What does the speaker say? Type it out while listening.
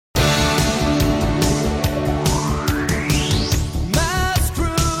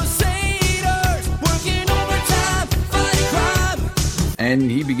and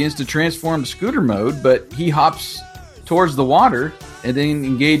he begins to transform to scooter mode, but he hops towards the water and then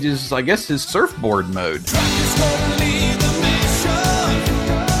engages, I guess, his surfboard mode.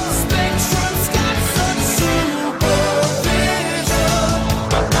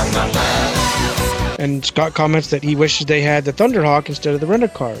 And Scott comments that he wishes they had the Thunderhawk instead of the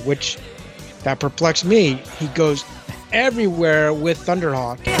Rent-A-Car, which that perplexed me. He goes everywhere with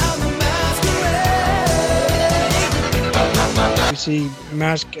Thunderhawk. We see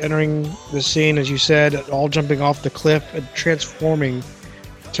Mask entering the scene, as you said, all jumping off the cliff and transforming.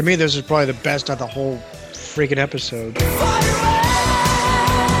 To me, this is probably the best of the whole freaking episode.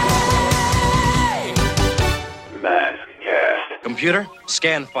 Mask cast. Computer,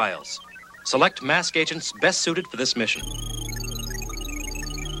 scan files. Select mask agents best suited for this mission.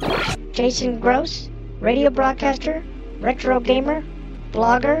 Jason Gross, radio broadcaster, retro gamer,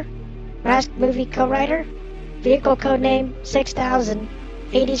 blogger, Mask movie co-writer, vehicle codename 6000,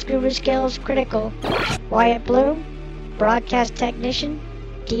 80s guru skills critical, Wyatt Bloom, broadcast technician,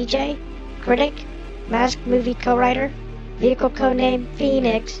 DJ, critic, Mask movie co-writer, vehicle codename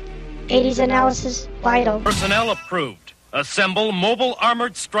Phoenix, 80s analysis vital. Personnel approved. Assemble Mobile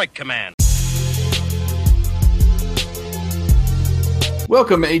Armored Strike Command.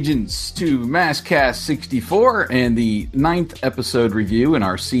 Welcome, agents, to Maskcast 64 and the 9th episode review in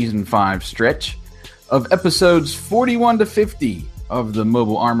our Season 5 stretch of episodes 41 to 50 of the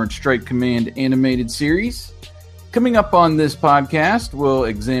Mobile Armored Strike Command animated series. Coming up on this podcast, we'll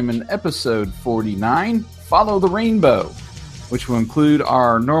examine episode 49, Follow the Rainbow, which will include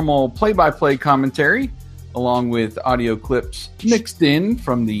our normal play-by-play commentary, along with audio clips mixed in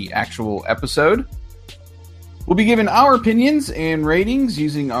from the actual episode. We'll be giving our opinions and ratings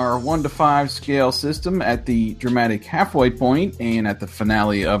using our 1 to 5 scale system at the dramatic halfway point and at the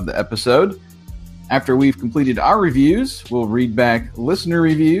finale of the episode. After we've completed our reviews, we'll read back listener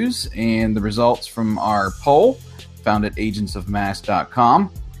reviews and the results from our poll found at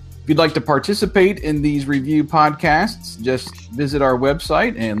agentsofmask.com. If you'd like to participate in these review podcasts, just visit our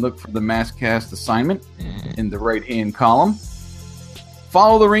website and look for the Maskcast assignment in the right-hand column.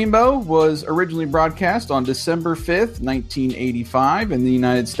 Follow the Rainbow was originally broadcast on December 5th, 1985 in the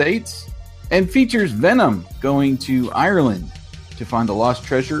United States and features Venom going to Ireland to find the lost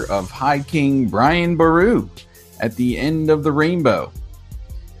treasure of High King Brian Boru at the end of the rainbow.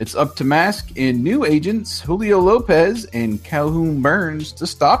 It's up to Mask and new agents Julio Lopez and Calhoun Burns to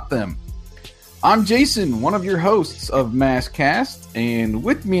stop them. I'm Jason, one of your hosts of Maskcast, and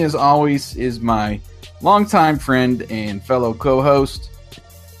with me as always is my longtime friend and fellow co-host,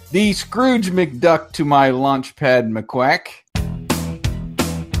 the Scrooge McDuck to my Launchpad McQuack.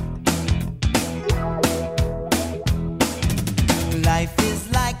 Life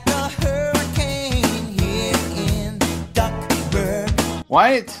is like a hurricane here in Duckburg.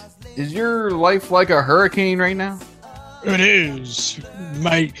 Wyatt, is your life like a hurricane right now? It is.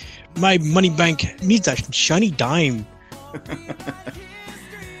 My money bank needs a shiny dime.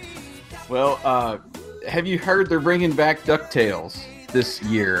 Well, have you heard they're bringing back DuckTales this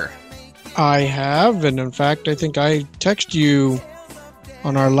year? I have, and in fact, I think I texted you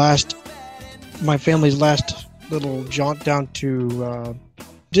on my family's last little jaunt down to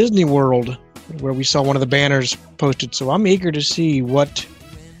Disney World, where we saw one of the banners posted. So I'm eager to see what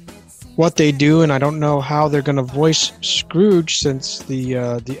they do, and I don't know how they're going to voice Scrooge, since the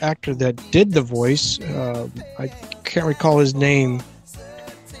actor that did the voice, I can't recall his name.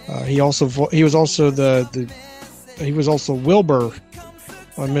 He was also Wilbur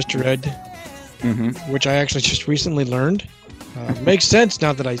on Mr. Ed, which I actually just recently learned. Makes sense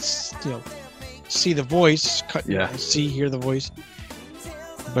now that I see the voice, hear the voice.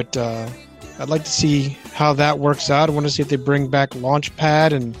 But I'd like to see how that works out. I want to see if they bring back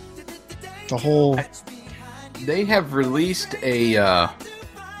Launchpad and the whole. They have released a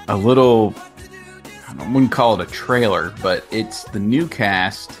little, I wouldn't call it a trailer, but it's the new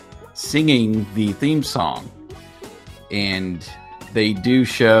cast singing the theme song, and they do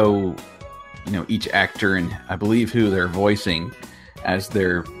show, each actor and I believe who they're voicing as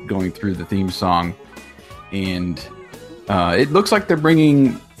they're going through the theme song, and it looks like they're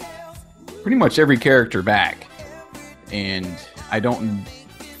bringing pretty much every character back, and I don't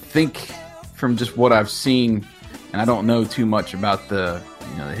think, from just what I've seen, and I don't know too much about the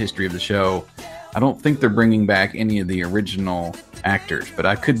history of the show, I don't think they're bringing back any of the original actors, but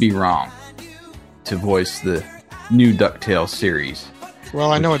I could be wrong, to voice the new DuckTales series.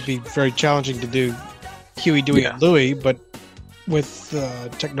 Well, I know it'd be very challenging to do Huey, Dewey, and Louie, but with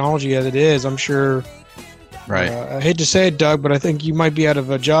technology as it is, I'm sure. Right. I hate to say it, Doug, but I think you might be out of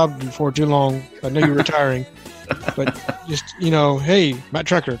a job before too long. I know you're retiring. But just, hey, Matt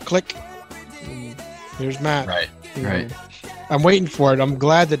Trekker, click. And here's Matt. Right. You know, Right. I'm waiting for it. I'm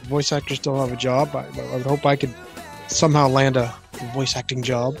glad that voice actors still have a job. I would hope I could somehow land a voice acting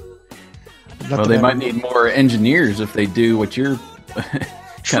job. Not Well, that they I- might need more engineers if they do what you're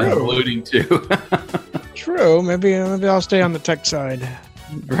kind of True. alluding to. True. Maybe I'll stay on the tech side.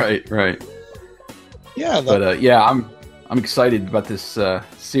 Right. Yeah. But yeah, I'm excited about this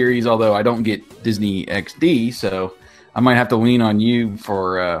series. Although I don't get Disney XD, so I might have to lean on you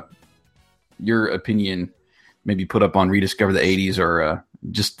for your opinion. Maybe put up on Rediscover the 80s, or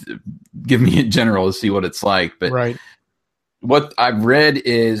just give me in general to see what it's like. But right. what I've read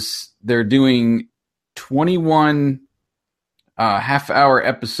is they're doing 21 half-hour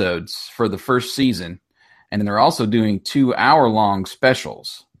episodes for the first season, and they're also doing 2-hour-long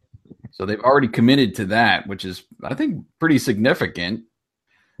specials. So they've already committed to that, which is, I think, pretty significant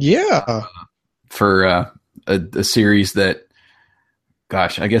Yeah. for a series that,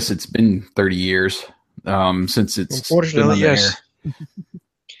 gosh, I guess it's been 30 years since it's Unfortunately, been on the yes. air.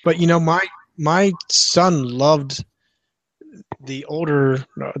 But my son loved the older,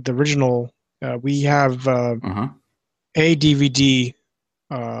 the original. We have Uh-huh. a DVD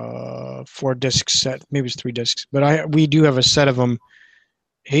 4-disc set. Maybe it's 3 discs, but we do have a set of them.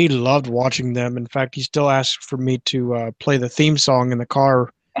 He loved watching them. In fact, he still asks for me to play the theme song in the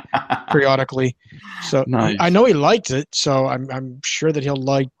car periodically. So Nice. I know he liked it. So I'm sure that he'll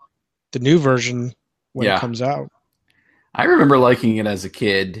like the new version when Yeah. it comes out. I remember liking it as a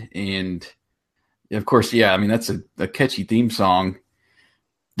kid, and of course, yeah, I mean, that's a catchy theme song.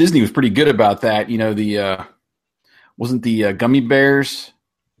 Disney was pretty good about that. Wasn't the Gummy Bears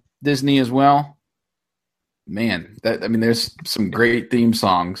Disney as well? Man, there's some great theme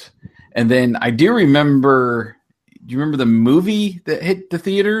songs. And then I do remember, do you remember the movie that hit the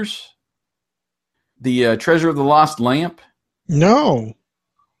theaters? The Treasure of the Lost Lamp? No.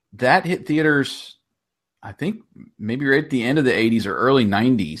 That hit theaters, I think, maybe right at the end of the 80s or early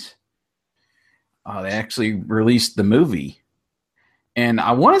 90s. They actually released the movie. And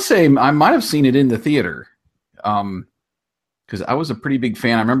I want to say I might have seen it in the theater because I was a pretty big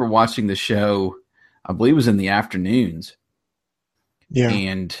fan. I remember watching the show, I believe it was in the afternoons. Yeah.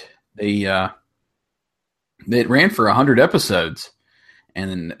 And it ran for 100 episodes.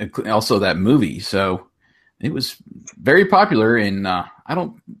 And then also that movie. So it was very popular. And I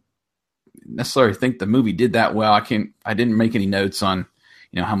don't necessarily think the movie did that well. I didn't make any notes on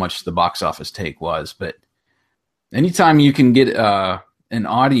how much the box office take was, but anytime you can get an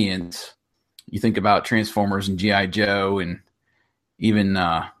audience, you think about Transformers and G.I. Joe and even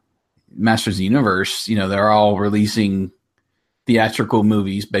Masters of the Universe, they're all releasing theatrical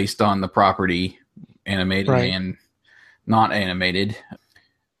movies based on the property, animated Right. and not animated.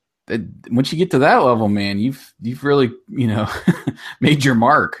 Once you get to that level, man, you've really, made your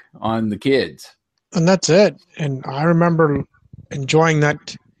mark on the kids. And that's it. And I remember enjoying the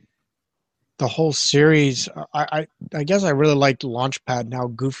whole series. I guess I really liked Launchpad and how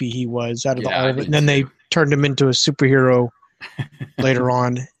goofy he was out of Yeah, all I of it. did And then they too. turned him into a superhero later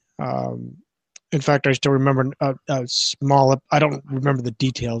on. In fact, I still remember a small. I don't remember the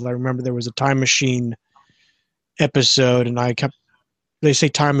details. I remember there was a time machine episode, and they say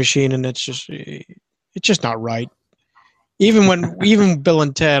time machine, and it's just not right. Even Bill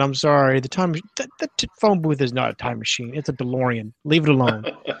and Ted, I'm sorry, the phone booth is not a time machine. It's a DeLorean. Leave it alone.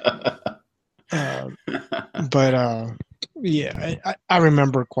 Yeah, I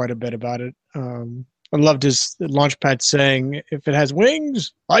remember quite a bit about it. I loved his Launchpad saying, "If it has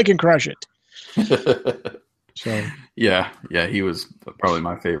wings, I can crush it." So Yeah, he was probably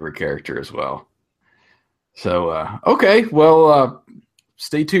my favorite character as well. So, okay, well,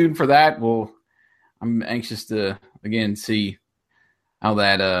 stay tuned for that. I'm anxious to, again, see how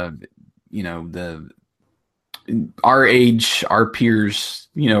that, our age, our peers,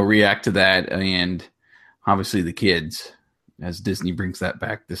 react to that, and obviously the kids, as Disney brings that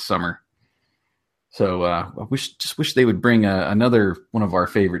back this summer. So, I just wish they would bring another one of our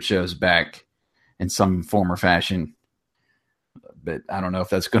favorite shows back in some form or fashion. But I don't know if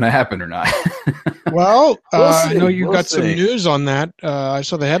that's going to happen or not. well, We'll I know see, you we'll got some see. news on that. I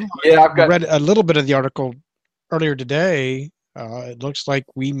saw the headline. Yeah, I've I got. read a little bit of the article earlier today. It looks like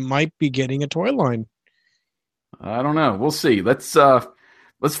we might be getting a toy line. I don't know. We'll see. Let's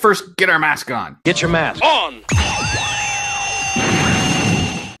first get our mask on. Get your mask on.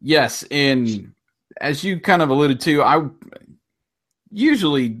 Yes, and as you kind of alluded to, I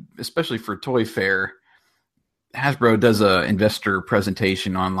usually, especially for Toy Fair, Hasbro does a investor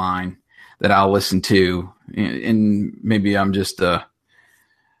presentation online that I'll listen to, and maybe I'm just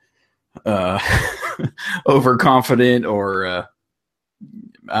overconfident or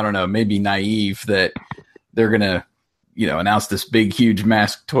I don't know, maybe naive that they're gonna, announce this big, huge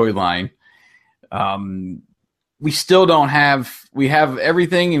mask toy line. We still don't have. We have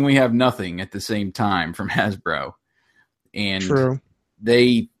everything and we have nothing at the same time from Hasbro, and True.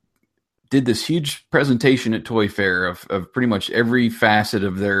 They did this huge presentation at Toy Fair of pretty much every facet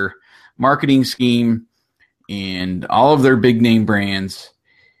of their marketing scheme and all of their big name brands.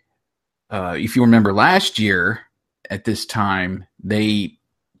 If you remember last year at this time, they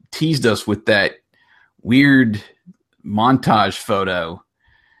teased us with that weird montage photo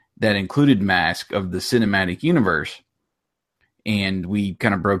that included Mask of the cinematic universe. And we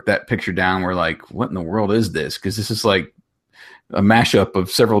kind of broke that picture down. We're like, what in the world is this? Because this is like a mashup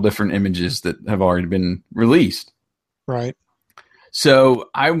of several different images that have already been released. Right. So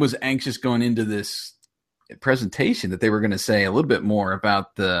I was anxious going into this presentation that they were going to say a little bit more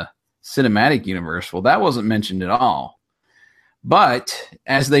about the cinematic universe. Well, that wasn't mentioned at all. But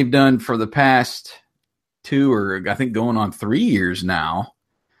as they've done for the past 2 or I think going on 3 years now,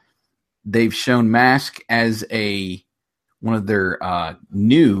 they've shown Mask as one of their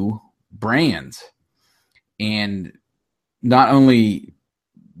new brands. And not only,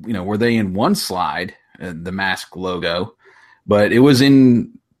 were they in one slide, the Mask logo, but it was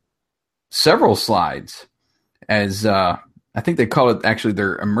in several slides as I think they call it actually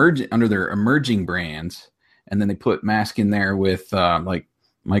under their emerging brands. And then they put Mask in there with like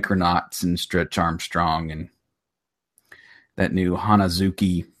Micronauts and Stretch Armstrong and that new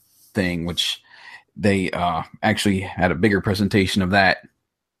Hanazuki thing, which they actually had a bigger presentation of that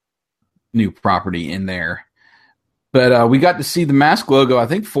new property in there. But we got to see the Mask logo, I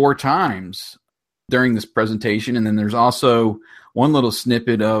think, 4 times during this presentation. And then there's also one little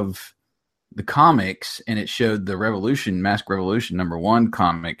snippet of the comics, and it showed the Mask Revolution #1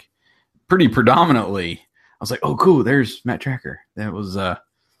 comic pretty predominantly. I was like, oh, cool, there's Matt Tracker. That was that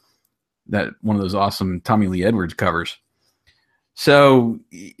one of those awesome Tommy Lee Edwards covers. So,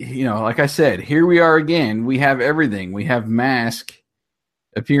 like I said, here we are again. We have everything. We have Mask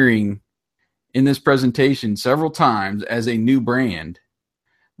appearing in this presentation several times as a new brand,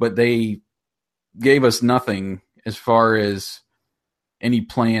 but they gave us nothing as far as any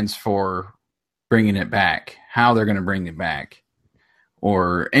plans for bringing it back, how they're going to bring it back,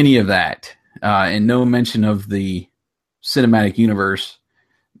 or any of that. And no mention of the cinematic universe.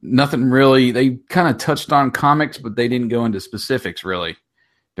 Nothing really. They kind of touched on comics, but they didn't go into specifics really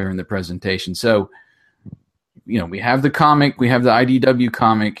during the presentation. So, we have the comic, we have the IDW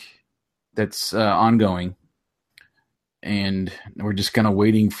comic that's ongoing, and we're just kind of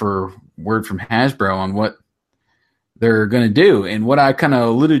waiting for word from Hasbro on what they're going to do. And what I kind of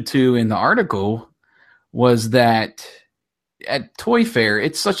alluded to in the article was that at Toy Fair,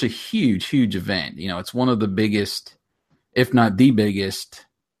 it's such a huge, huge event. It's one of the biggest, if not the biggest,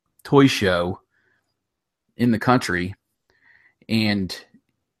 toy show in the country. And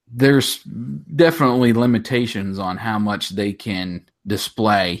there's definitely limitations on how much they can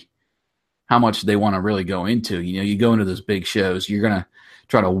display, how much they want to really go into. You go into those big shows, you're going to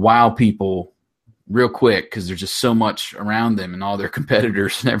try to wow people real quick because there's just so much around them and all their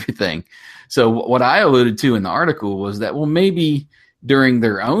competitors and everything. So what I alluded to in the article was that, well, maybe during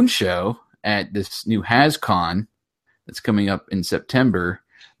their own show at this new HasCon that's coming up in September,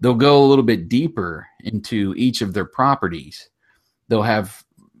 they'll go a little bit deeper into each of their properties. They'll have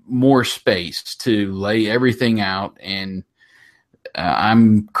more space to lay everything out, and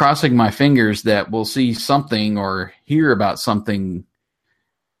I'm crossing my fingers that we'll see something or hear about something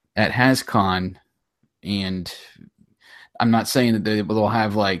at HasCon. And I'm not saying that they'll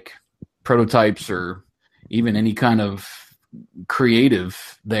have like prototypes or even any kind of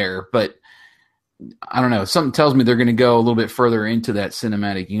creative there, but I don't know. Something tells me they're going to go a little bit further into that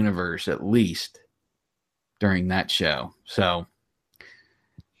cinematic universe, at least during that show. So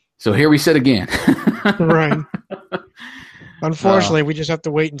here we sit again. Right. Unfortunately, we just have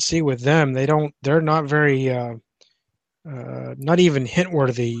to wait and see with them. They're not very, not even hint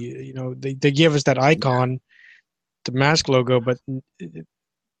worthy. They give us that icon, the Mask logo, but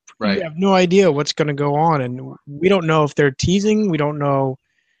right. We have no idea what's going to go on. And we don't know if they're teasing. We don't know.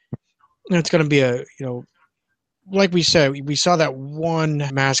 It's going to be like we said, we saw that one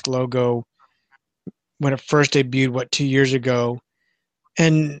Mask logo when it first debuted, 2 years ago,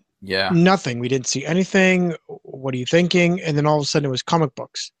 and nothing. We didn't see anything. What are you thinking? And then all of a sudden it was comic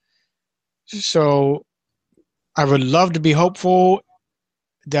books. So I would love to be hopeful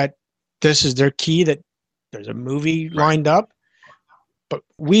that this is their key, that there's a movie lined up, but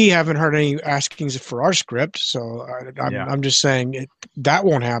we haven't heard any askings for our script. So I'm just saying that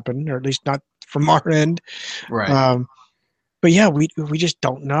won't happen, or at least not from our end. Right. But yeah, we just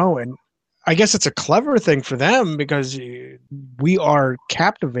don't know, and I guess it's a clever thing for them because we are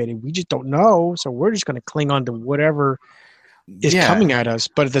captivated. We just don't know, so we're just going to cling on to whatever is coming at us.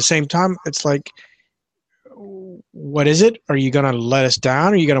 But at the same time, it's like, what is it? Are you going to let us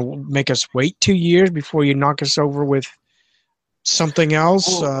down? Are you going to make us wait 2 years before you knock us over with something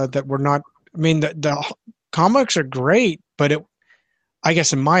else that we're not? I mean, the comics are great, but I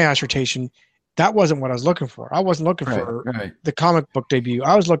guess in my assertion, that wasn't what I was looking for. I wasn't looking for the comic book debut.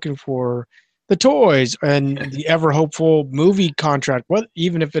 I was looking for the toys and the ever hopeful movie contract. What,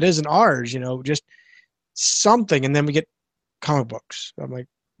 even if it isn't ours, just something. And then we get comic books. I'm like,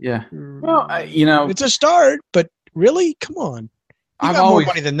 yeah. Well, it's a start, but really, come on. You got more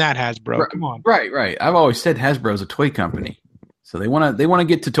money than that, Hasbro. Come on. Right. I've always said Hasbro's a toy company, so they want to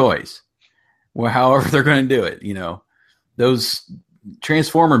get to toys. Well, however they're going to do it, those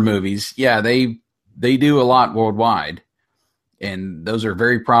Transformer movies, they do a lot worldwide, and those are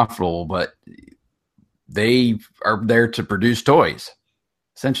very profitable, but they are there to produce toys,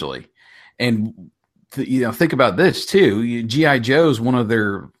 essentially. And think about this too. G.I. Joe's one of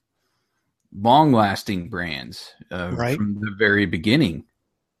their long-lasting brands from the very beginning,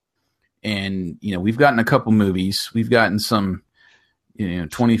 and we've gotten a couple movies, we've gotten some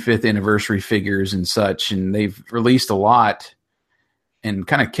 25th anniversary figures and such, and they've released a lot and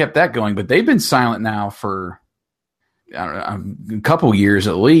kind of kept that going, but they've been silent now for a couple years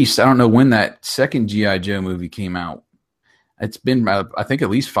at least. I don't know when that second G.I. Joe movie came out. It's been, I think,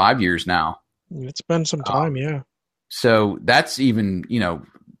 at least 5 years now. It's been some time, yeah. So that's even,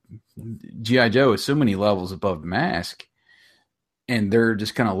 G.I. Joe is so many levels above the Mask, and they're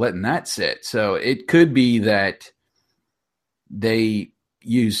just kind of letting that sit. So it could be that they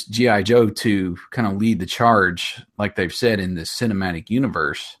use G.I. Joe to kind of lead the charge, like they've said, in the cinematic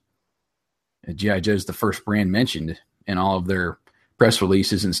universe. G.I. Joe's the first brand mentioned in all of their press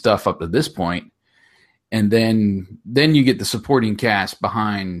releases and stuff up to this point. And then you get the supporting cast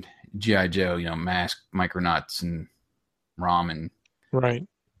behind G.I. Joe, Mask, Micronauts, and Ramen. Right.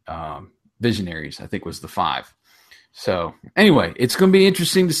 Visionaries, I think, was the 5. So anyway, it's going to be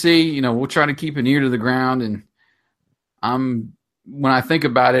interesting to see. We'll try to keep an ear to the ground, and when I think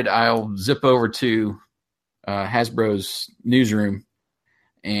about it, I'll zip over to Hasbro's newsroom,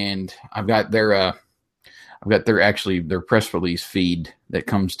 and I've got their press release feed that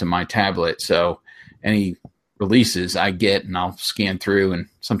comes to my tablet. So any releases I get, and I'll scan through, and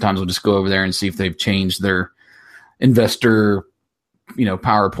sometimes I'll just go over there and see if they've changed their investor,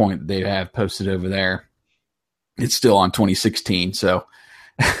 PowerPoint that they have posted over there. It's still on 2016, so.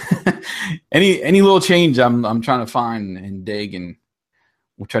 any little change I'm trying to find and dig, and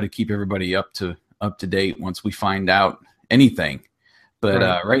we'll try to keep everybody up to date once we find out anything.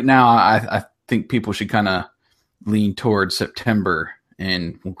 But right now, I think people should kind of lean towards September,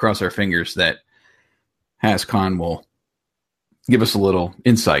 and we'll cross our fingers that HasCon will give us a little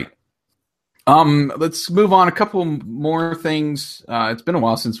insight. Let's move on. A couple more things. It's been a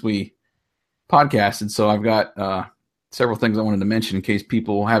while since we podcasted, so I've got several things I wanted to mention in case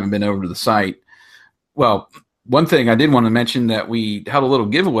people haven't been over to the site. Well, one thing I did want to mention, that we had a little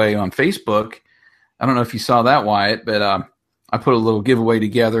giveaway on Facebook. I don't know if you saw that, Wyatt, but I put a little giveaway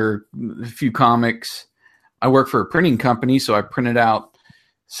together, a few comics. I work for a printing company, so I printed out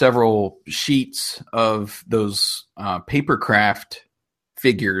several sheets of those papercraft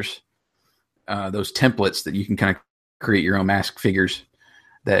figures, those templates that you can kind of create your own Mask figures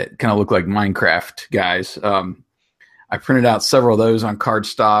that kind of look like Minecraft guys. I printed out several of those on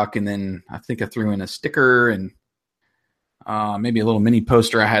cardstock, and then I think I threw in a sticker and maybe a little mini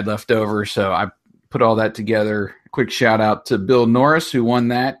poster I had left over. So I put all that together. Quick shout out to Bill Norris, who won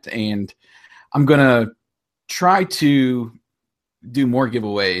that. And I'm going to try to do more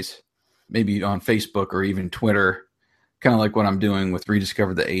giveaways, maybe on Facebook or even Twitter, kind of like what I'm doing with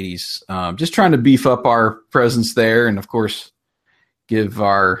Rediscover the 80s. Just trying to beef up our presence there, and, of course, give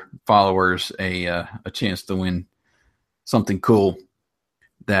our followers a chance to win something cool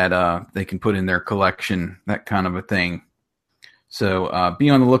that they can put in their collection, that kind of a thing. So be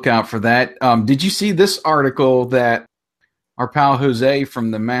on the lookout for that. Did you see this article that our pal Jose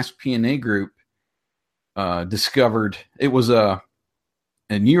from the Mask P&A group discovered? It was a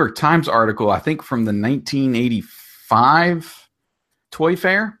New York Times article, I think from the 1985 Toy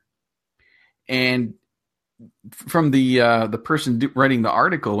Fair. And from the person writing the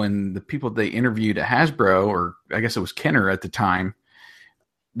article and the people they interviewed at Hasbro, or I guess it was Kenner at the time,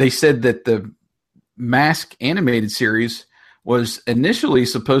 they said that the Mask animated series was initially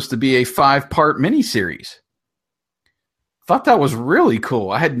supposed to be a 5-part miniseries. thought that was really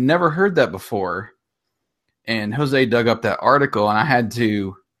cool. I had never heard that before. And Jose dug up that article, and I had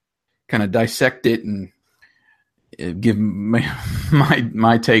to kind of dissect it and give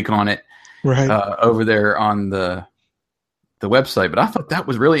my take on it Right. over there on the website. But I thought that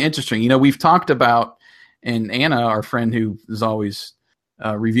was really interesting. You know, we've talked about, and Anna, our friend who is always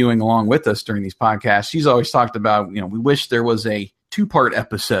reviewing along with us during these podcasts, she's always talked about, you know, we wish there was a 2-part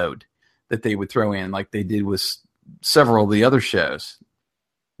episode that they would throw in like they did with several of the other shows.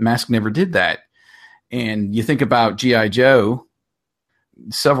 Mask never did that. And you think about G.I. Joe,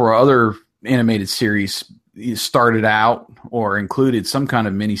 several other animated series started out or included some kind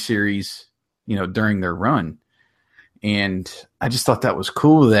of miniseries, you know, during their run. And I just thought that was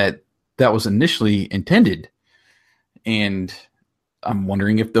cool that was initially intended. And I'm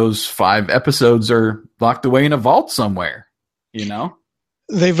wondering if those 5 episodes are locked away in a vault somewhere, you know?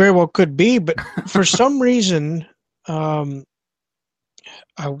 They very well could be, but for some reason, I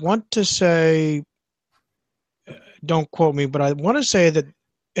want to say, don't quote me, but I want to say that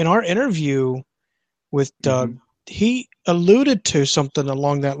in our interview with Doug, he alluded to something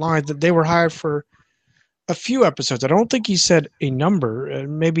along that line, that they were hired for a few episodes. I don't think he said a number.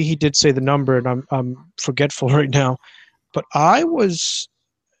 Maybe he did say the number, and I'm forgetful right now. But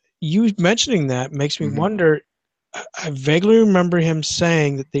you mentioning that makes me wonder. I vaguely remember him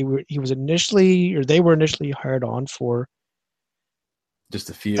saying that they were initially hired on for just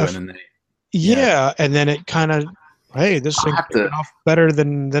a few, and then and then it kind of, hey, this thing came off better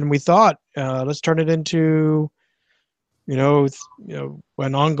than we thought. Let's turn it into,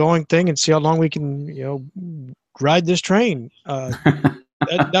 an ongoing thing and see how long we can, ride this train.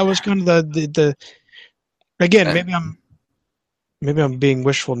 That was kind of the again, maybe I'm being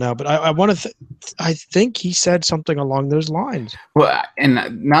wishful now, but I want to. I think he said something along those lines. Well,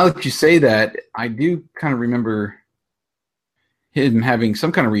 and now that you say that, I do kind of remember him having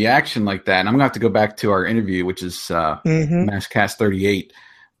some kind of reaction like that. And I'm going to have to go back to our interview, which is Maskcast 38,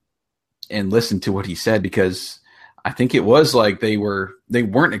 and listen to what he said, because I think it was like they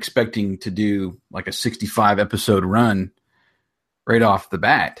weren't expecting to do like a 65 episode run right off the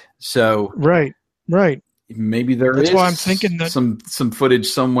bat. So right. Maybe that's why I'm thinking that some footage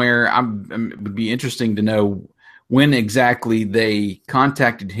somewhere. It would be interesting to know when exactly they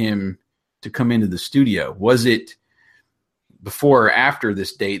contacted him to come into the studio. Was it before or after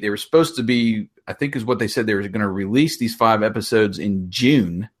this date? They were supposed to be, I think is what they said, they were going to release these 5 episodes in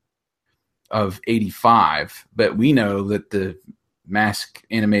June of 85, but we know that the Mask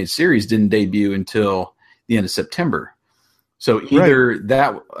animated series didn't debut until the end of September. So either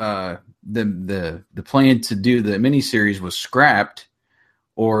that the plan to do the miniseries was scrapped,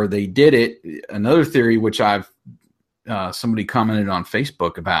 or they did it. Another theory, which I've somebody commented on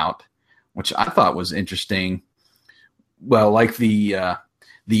Facebook about, which I thought was interesting. Well, like the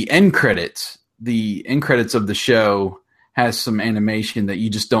end credits, of the show has some animation that you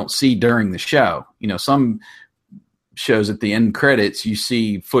just don't see during the show. You know, some shows at the end credits, you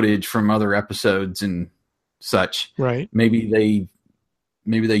see footage from other episodes and such. Right. Maybe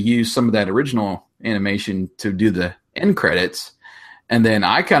they use some of that original animation to do the end credits. And then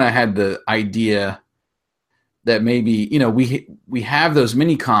I kind of had the idea that maybe, we have those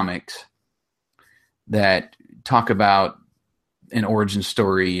mini comics that talk about an origin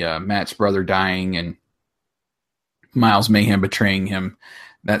story, Matt's brother dying and Miles Mayhem betraying him,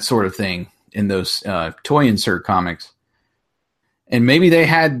 that sort of thing, in those toy insert comics. And maybe they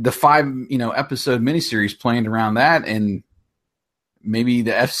had the 5, episode miniseries planned around that, and maybe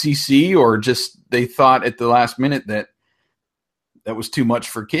the FCC, or just they thought at the last minute that was too much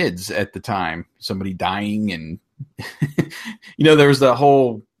for kids at the time. Somebody dying, and there was the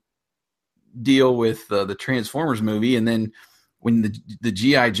whole deal with the Transformers movie, and then when the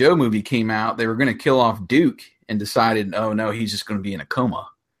G.I. Joe movie came out, they were going to kill off Duke and decided, oh no, he's just going to be in a coma.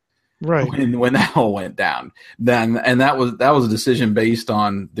 Right. When that all went down, and that was a decision based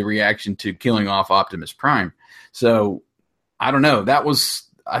on the reaction to killing off Optimus Prime. So I don't know.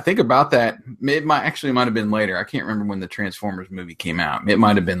 I think about that. It might have been later. I can't remember when the Transformers movie came out. It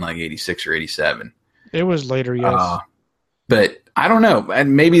might have been like 86 or 87. It was later, yes. But I don't know.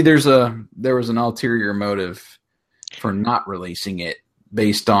 And maybe there was an ulterior motive for not releasing it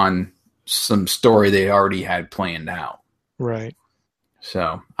based on some story they already had planned out. Right.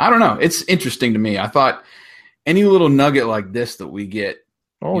 So I don't know. It's interesting to me. I thought any little nugget like this that we get,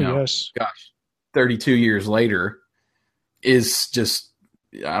 yes, 32 years later, is just,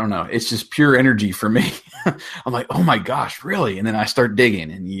 I don't know, it's just pure energy for me. I'm like, oh my gosh, really? And then I start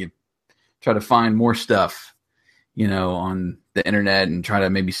digging, and you try to find more stuff, on the internet, and try to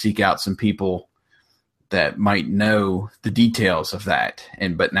maybe seek out some people that might know the details of that.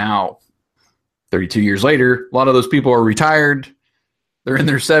 But now, 32 years later, a lot of those people are retired. They're in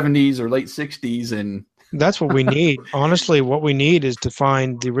their 70s or late 60s, and That's what we need. Honestly, what we need is to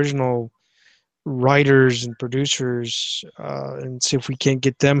find the original writers and producers and see if we can't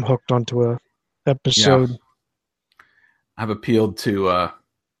get them hooked onto a episode. I've appealed to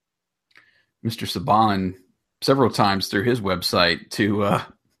Mr. Saban several times through his website to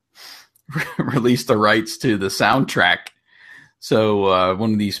release the rights to the soundtrack. So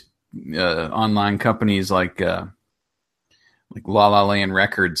one of these online companies like La La Land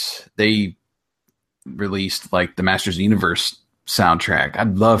Records, they released like the Masters of the Universe soundtrack.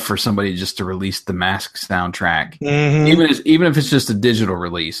 I'd love for somebody just to release the Mask soundtrack, even if it's just a digital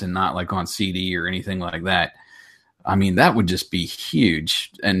release and not like on CD or anything like that. I mean, that would just be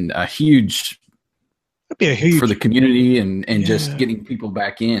huge, and a huge for the community and just getting people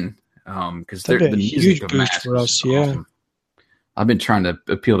back in, because the music of Mask for us. Yeah, awesome. I've been trying to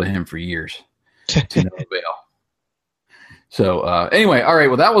appeal to him for years. To no avail. So anyway, all right.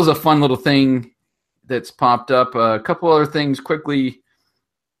 Well, that was a fun little thing that's popped up. A couple other things quickly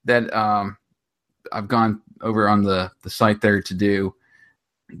that I've gone over on the site there to do.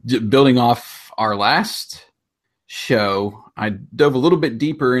 Building off our last show, I dove a little bit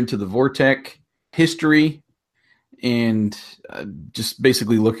deeper into the Vortec history and just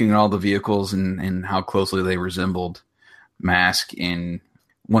basically looking at all the vehicles and how closely they resembled Mask, and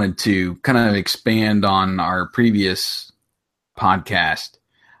wanted to kind of expand on our previous podcast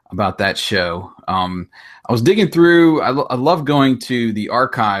about that show. I was digging through, I love going to the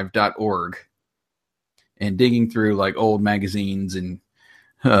archive.org and digging through like old magazines and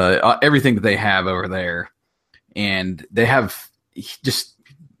everything that they have over there. And they have just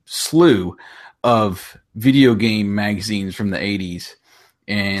slew of video game magazines from the 80s.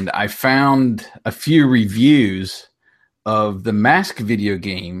 And I found a few reviews of the Mask video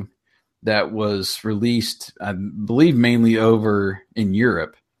game that was released, I believe, mainly over in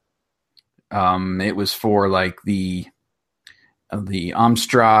Europe. It was for like the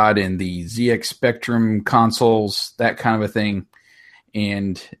Amstrad and the ZX Spectrum consoles, that kind of a thing.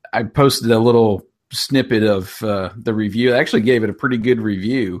 And I posted a little snippet of the review. I actually gave it a pretty good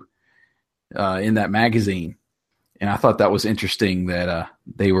review in that magazine. And I thought that was interesting that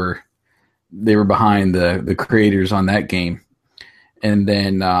they were behind the creators on that game. And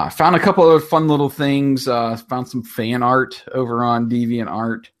then I found a couple of fun little things. Found some fan art over on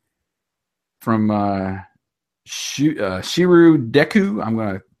DeviantArt from Shiru Deku. I'm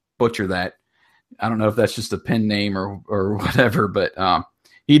going to butcher that. I don't know if that's just a pen name or whatever, but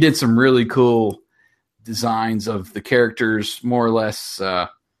he did some really cool designs of the characters, more or less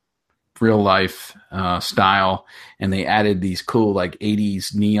real life style, and they added these cool like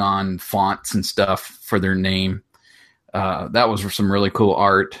 80s neon fonts and stuff for their name. That was some really cool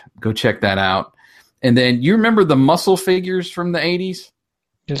art. Go check that out. And then you remember the muscle figures from the 80s?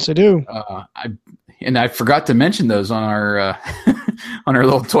 Yes, I do. I forgot to mention those on our on our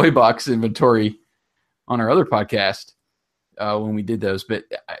little toy box inventory on our other podcast when we did those. But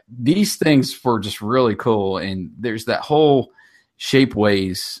these things were just really cool. And there's that whole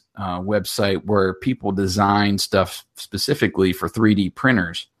Shapeways website where people design stuff specifically for 3D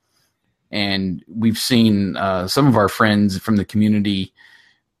printers. And we've seen some of our friends from the community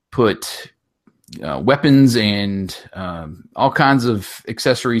put weapons and all kinds of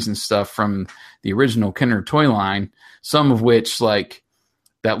accessories and stuff from the original Kenner toy line, some of which, like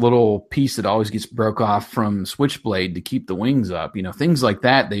that little piece that always gets broke off from Switchblade to keep the wings up, things like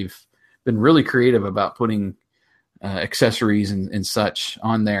that. They've been really creative about putting accessories and such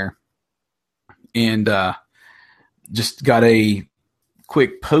on there. And just got a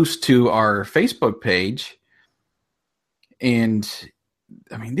quick post to our Facebook page. And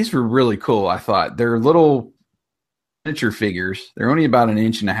I mean, these were really cool. I thought they're little miniature figures. They're only about 1.5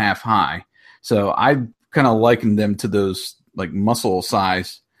 inches high. So I kind of likened them to those like muscle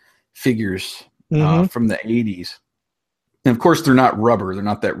size figures from the 80s. And of course, they're not rubber. They're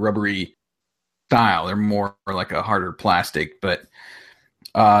not that rubbery style. They're more like a harder plastic. But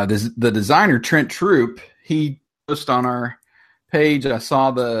the designer, Trent Troop, he posted on our page. I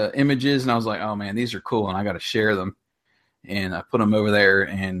saw the images and I was like, oh man, these are cool. And I got to share them. And I put them over there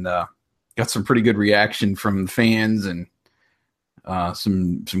and got some pretty good reaction from fans, and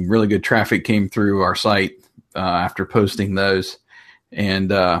some really good traffic came through our site after posting those. And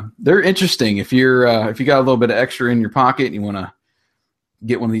they're interesting. If you got a little bit of extra in your pocket and you want to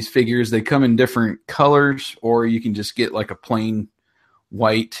get one of these figures, they come in different colors, or you can just get like a plain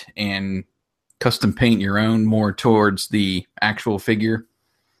white and custom paint your own more towards the actual figure.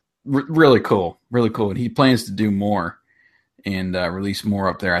 really cool, really cool. And he plans to do more and release more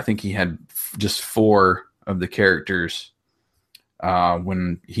up there. I think he had just 4 of the characters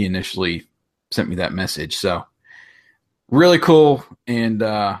when he initially sent me that message. So really cool. And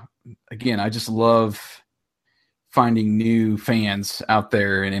again, I just love finding new fans out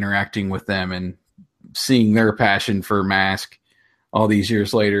there and interacting with them and seeing their passion for Mask all these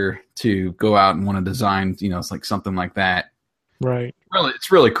years later to go out and want to design, it's like something like that. Right. Really,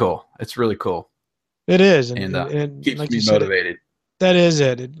 it's really cool. It's really cool. It is. And keeps like me you said, motivated. that is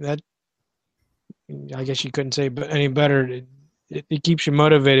it. That, I guess you couldn't say any better. It keeps you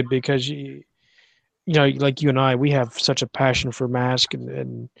motivated because like you and I, we have such a passion for Mask,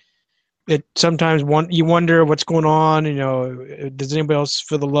 and it sometimes you wonder what's going on. Does anybody else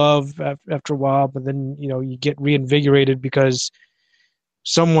feel the love after a while? But then you get reinvigorated because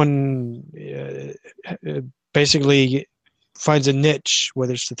someone basically finds a niche,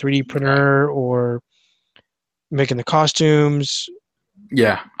 whether it's the 3D printer or making the costumes.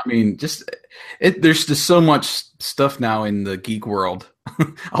 Yeah, I mean, there's just so much stuff now in the geek world.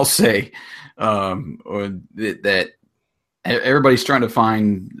 I'll say, or that everybody's trying to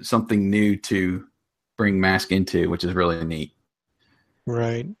find something new to bring Mask into, which is really neat.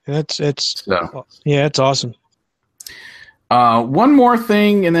 Right. It's awesome. One more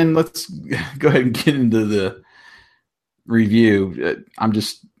thing, and then let's go ahead and get into the review.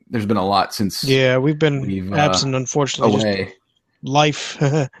 There's been a lot since. Yeah, we've been absent, unfortunately. Away. Just life.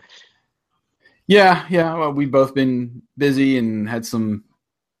 Yeah. Well, we've both been busy and had some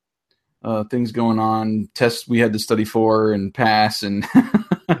things going on. Tests we had to study for and pass, and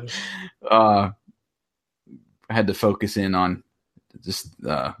had to focus in on just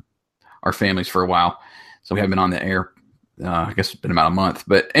our families for a while. So we haven't been on the air. I guess it's been about a month.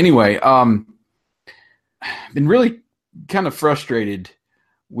 But anyway, been really kind of frustrated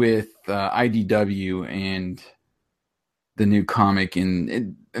with IDW and the new comic.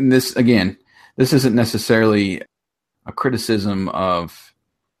 And this, again, this isn't necessarily a criticism of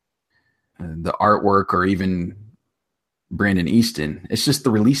the artwork or even Brandon Easton. It's just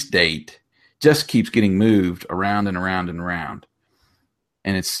the release date just keeps getting moved around and around and around.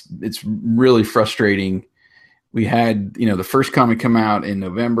 And it's really frustrating. We had, the first comic come out in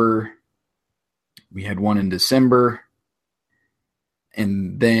November. We had one in December.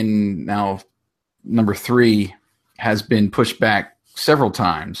 And then now number 3 has been pushed back several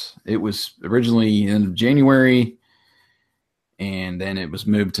times. It was originally in January, and then it was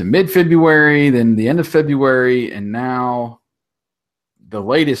moved to mid-February, then the end of February, and now the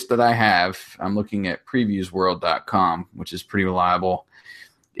latest that I have, I'm looking at previewsworld.com, which is pretty reliable.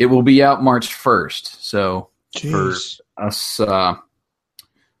 It will be out March 1st. So Jeez. For us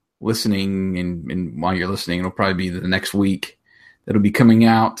listening, and while you're listening, it'll probably be the next week. That'll be coming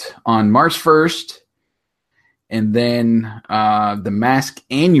out on March 1st. And then the Mask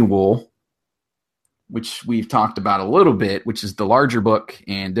Annual, which we've talked about a little bit, which is the larger book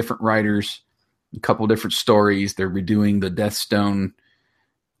and different writers, a couple different stories. They're redoing the Deathstone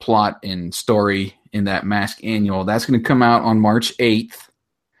plot and story in that Mask Annual. That's going to come out on March 8th.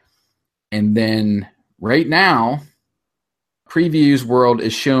 And then right now, Previews World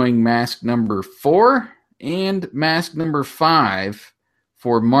is showing Mask number 4 and Mask number 5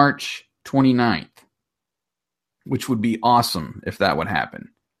 for March 29th, which would be awesome if that would happen.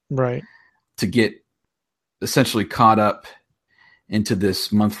 Right. To get essentially caught up into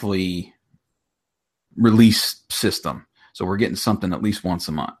this monthly release system. So we're getting something at least once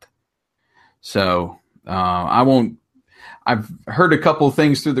a month. So I've heard a couple of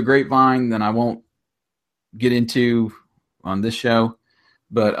things through the grapevine that I won't get into on this show,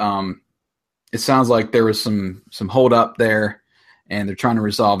 but it sounds like there was some hold up there, and they're trying to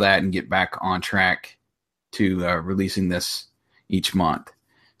resolve that and get back on track to releasing this each month.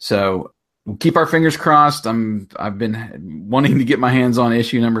 So we'll keep our fingers crossed. I've been wanting to get my hands on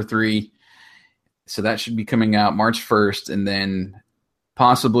issue number 3. So that should be coming out March 1st. And then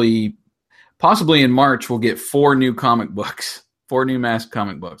possibly in March, we'll get 4 new comic books, 4 new Mask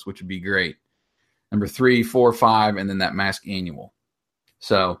comic books, which would be great. Number 3, 4, 5, and then that Mask Annual.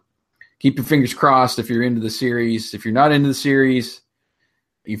 So keep your fingers crossed if you're into the series. If you're not into the series,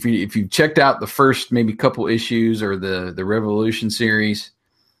 if you checked out the first maybe couple issues or the Revolution series,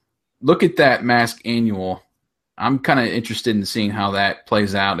 look at that Mask Annual. I'm kind of interested in seeing how that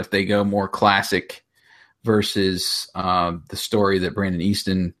plays out, if they go more classic versus the story that Brandon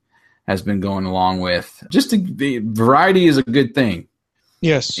Easton has been going along with. Just the variety is a good thing.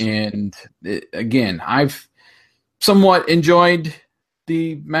 Yes. And again, I've somewhat enjoyed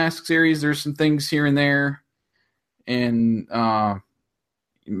the Mask series. There's some things here and there. And,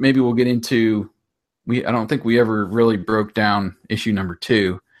 maybe we'll get into. I don't think we ever really broke down issue number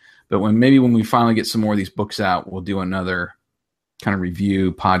 2, but when we finally get some more of these books out, we'll do another kind of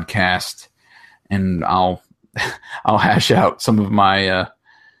review podcast, and I'll hash out some of my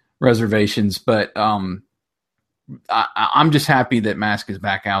reservations. But I'm just happy that Mask is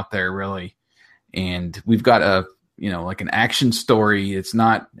back out there, really, and we've got like an action story. It's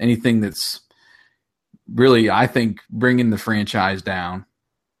not anything that's really, I think, bringing the franchise down.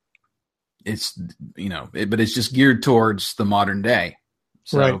 It's, but it's just geared towards the modern day.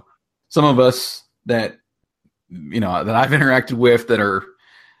 So Right. Some of us that I've interacted with that are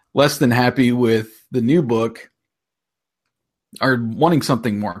less than happy with the new book are wanting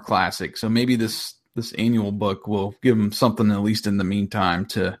something more classic. So maybe this annual book will give them something, at least in the meantime,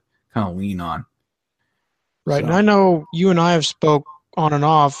 to kind of lean on. Right. So- And I know you and I have spoke on and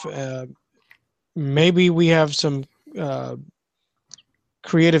off. Maybe we have some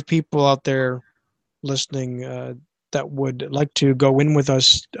creative people out there listening that would like to go in with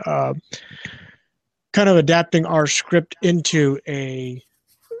us, kind of adapting our script into a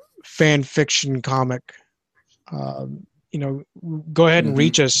fan fiction comic. Go ahead and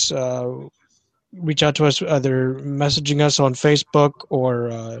reach us. Reach out to us, either messaging us on Facebook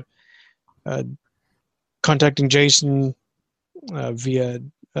or contacting Jason via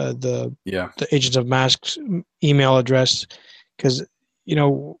the Agents of Mask's email address, because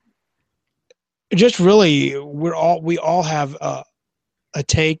just really we all have a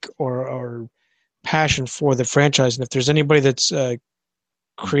take or passion for the franchise, and if there's anybody that's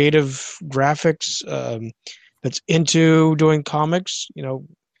creative graphics, that's into doing comics,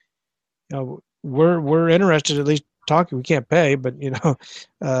 we're interested, at least talking. We can't pay, but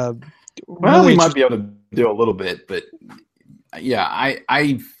Well, really we it's might be able to do a little bit, but yeah,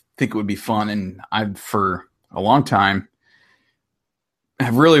 I think it would be fun, and I've for a long time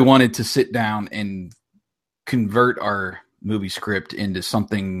have really wanted to sit down and convert our movie script into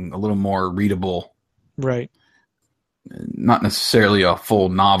something a little more readable. right. Not necessarily a full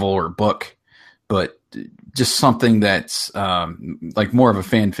novel or book, but just something that's like more of a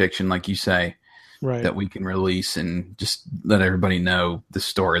fan fiction, like you say, Right. that we can release and just let everybody know the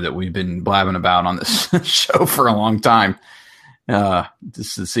story that we've been blabbing about on this show for a long time,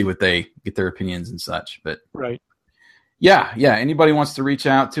 just to see what they get their opinions and such. But Right. yeah. Anybody wants to reach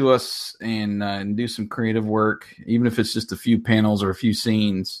out to us and do some creative work, even if it's just a few panels or a few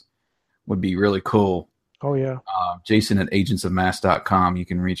scenes, would be really cool. Oh yeah. Jason at agentsofmass.com. You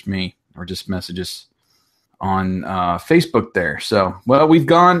can reach me or just message us on Facebook there. So, well, we've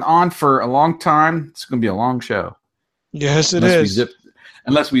gone on for a long time. It's going to be a long show. Yes, it Unless is.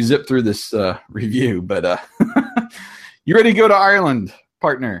 unless we zip through this review. But you ready to go to Ireland,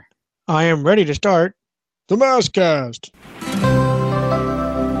 partner? I am ready to start the Maskcast.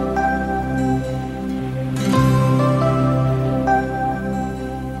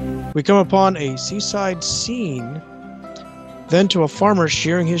 We come upon a seaside scene, then to a farmer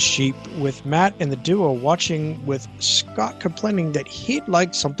shearing his sheep, with Matt and the duo watching, with Scott complaining that he'd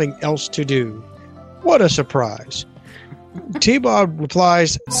like something else to do. What a surprise. T-Bob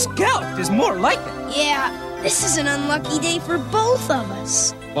replies, Scout is more like it. Yeah, this is an unlucky day for both of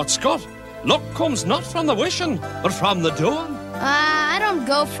us. But Scott, luck comes not from the wishing, but from the doing. I don't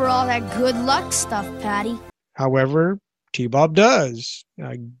go for all that good luck stuff, Patty. however, T-Bob does.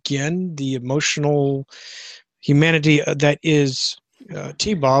 Again, the emotional humanity that is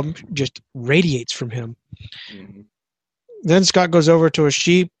T-Bob just radiates from him. Mm-hmm. Then Scott goes over to a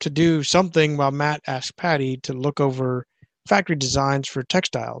sheep to do something while Matt asks Patty to look over factory designs for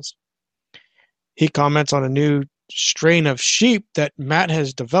textiles. He comments on a new strain of sheep that Matt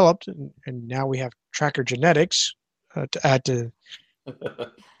has developed, and now we have Tracker Genetics to add to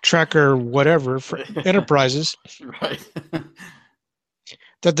Tracker whatever for Enterprises. Right.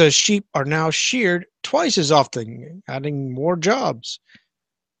 That the sheep are now sheared twice as often, adding more jobs.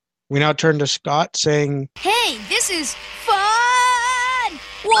 We now turn to Scott saying, Hey, this is fun!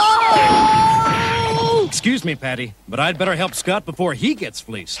 Whoa! Excuse me, Patty, but I'd better help Scott before he gets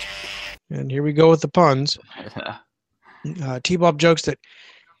fleeced. and here we go with the puns. T-Bob jokes that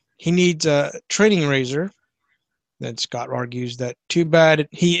he needs a training razor. Then Scott argues that too bad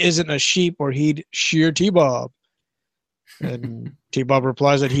he isn't a sheep or he'd shear T-Bob. And T-Bob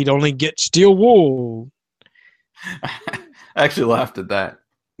replies that he'd only get steel wool. I actually laughed at that.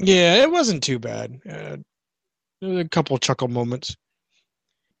 Yeah, it wasn't too bad. There were a couple chuckle moments.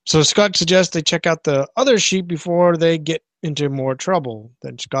 So Scott suggests they check out the other sheep before they get into more trouble.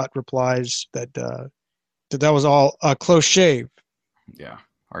 Then Scott replies that that was all a close shave. Yeah,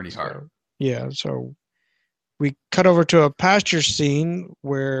 already hard. So, yeah, so We cut over to a pasture scene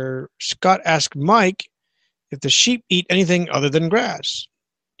where Scott asks Mike if the sheep eat anything other than grass.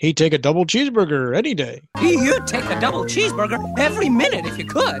 He'd take a double cheeseburger any day. You'd take a double cheeseburger every minute if you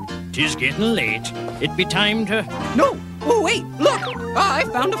could. 'Tis getting late. It'd be time to... No. Oh, wait. Look. I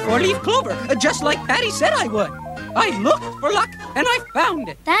found a 4-leaf clover, just like Patty said I would. I looked for luck, and I found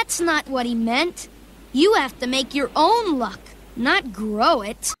it. That's not what he meant. You have to make your own luck, not grow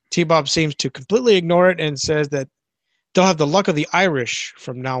it. T-Bob seems to completely ignore it and says that they'll have the luck of the Irish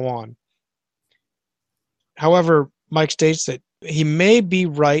from now on. However, Mike states that he may be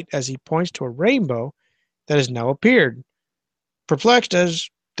right as he points to a rainbow that has now appeared, perplexed as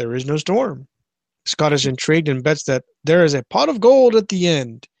there is no storm. Scott is intrigued and bets that there is a pot of gold at the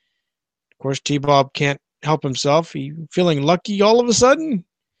end. Of course, T-Bob can't help himself. He's feeling lucky all of a sudden.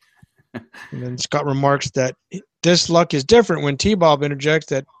 And then Scott remarks that this luck is different when T-Bob interjects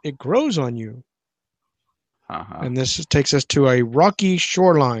that it grows on you. And this takes us to a rocky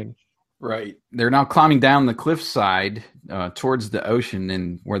shoreline. Right. They're now climbing down the cliffside towards the ocean,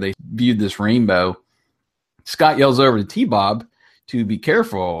 and where they viewed this rainbow. Scott yells over to T-Bob to be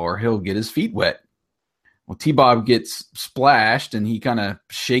careful or he'll get his feet wet. Well, T-Bob gets splashed and he kind of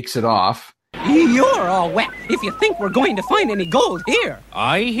shakes it off. You're all wet if you think we're going to find any gold here.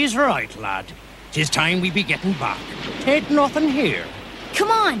 Aye, he's right, lad. 'Tis time we be getting back. Tain't nothing here. Come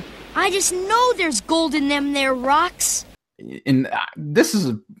on. I just know there's gold in them there rocks. And this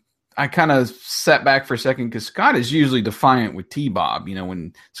is I kind of sat back for a second because Scott is usually defiant with T-Bob. You know,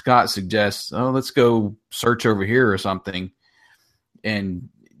 when Scott suggests, oh, let's go search over here or something. And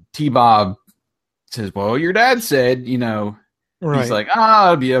T-Bob says, well, your dad said, you know, right. He's like,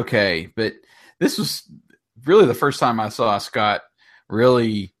 it'll be okay. But this was really the first time I saw Scott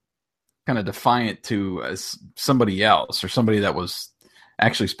really kind of defiant to somebody else or somebody that was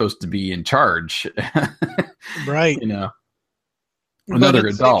actually supposed to be in charge. Right. You know. Another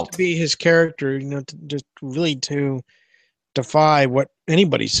adult. Seems to be his character, you know, to defy what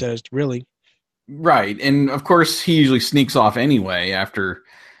anybody says, really. Right. And of course, he usually sneaks off anyway after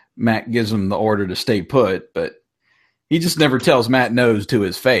Matt gives him the order to stay put, but he just never tells Matt no's to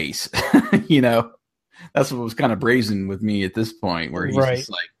his face. You know, that's what was kind of brazen with me at this point, where he's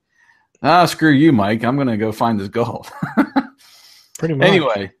just like, screw you, Mike. I'm going to go find this gold. Pretty much.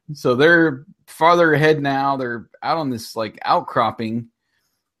 Anyway, so they're farther ahead now. They're out on this like outcropping,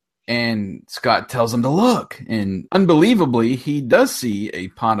 and Scott tells them to look. And unbelievably, he does see a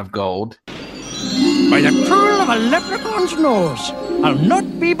pot of gold. By the curl of a leprechaun's nose, I'll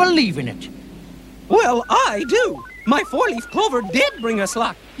not be believing it. Well, I do. My 4-leaf clover did bring us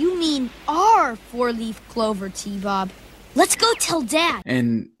luck. You mean our 4-leaf clover, T-Bob. Let's go tell Dad.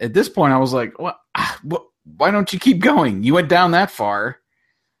 And at this point, I was like, what? Why don't you keep going? You went down that far.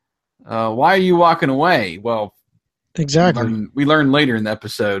 Why are you walking away? Well, exactly. We learned later in the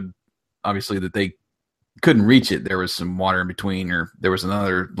episode, obviously, that they couldn't reach it. There was some water in between, or there was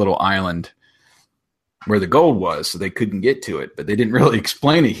another little island where the gold was, so they couldn't get to it. But they didn't really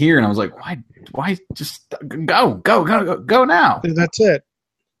explain it here, and I was like, why just go now? That's it.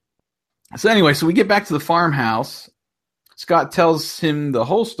 So anyway, so we get back to the farmhouse. Scott tells him the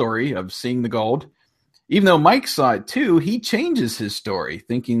whole story of seeing the gold. Even though Mike saw it too, he changes his story,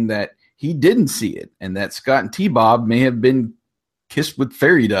 thinking that he didn't see it and that Scott and T-Bob may have been kissed with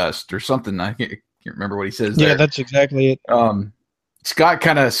fairy dust or something. I can't remember what he says there. Yeah, that's exactly it. Scott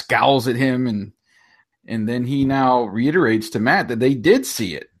kind of scowls at him, and then he now reiterates to Matt that they did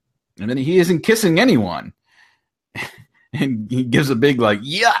see it. And then he isn't kissing anyone. And he gives a big, like,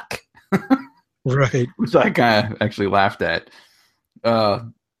 yuck. Right. Which I kind of actually laughed at.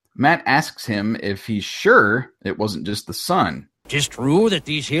 Matt asks him if he's sure it wasn't just the sun. 'Tis true that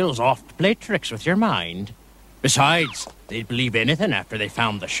these hills oft play tricks with your mind. Besides, they'd believe anything after they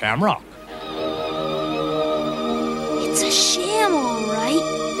found the shamrock. It's a sham, all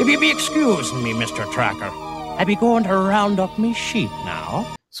right. If you be excusing me, Mr. Tracker, I be going to round up me sheep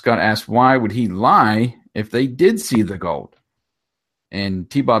now. Scott asks why would he lie if they did see the gold? And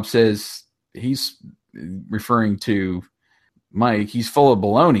T-Bob says he's referring to Mike, he's full of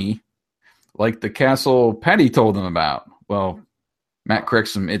baloney, like the castle Patty told him about. Well, Matt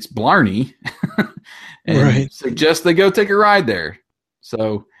corrects him, it's Blarney, and suggests they go take a ride there.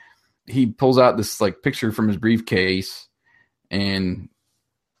 So he pulls out this like picture from his briefcase, and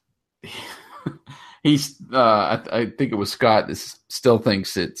he's I think it was Scott that still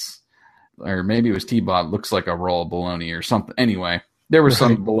thinks it's, or maybe it was T-Bob, looks like a roll of baloney or something. Anyway, there was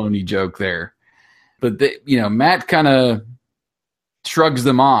some baloney joke there. But Matt kind of shrugs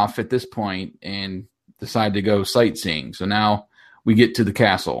them off at this point and decide to go sightseeing. So now we get to the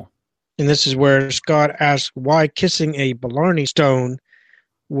castle. And this is where Scott asks why kissing a Blarney Stone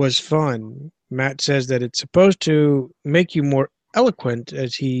was fun. Matt says that it's supposed to make you more eloquent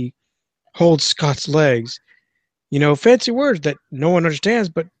as he holds Scott's legs. You know, fancy words that no one understands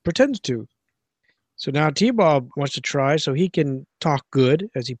but pretends to. So now T-Bob wants to try so he can talk good,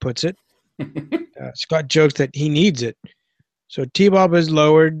 as he puts it. Scott jokes that he needs it. So T-Bob is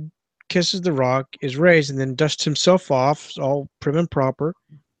lowered, kisses the rock, is raised, and then dusts himself off, all prim and proper.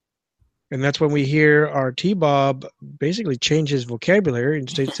 And that's when we hear our T-Bob basically change his vocabulary and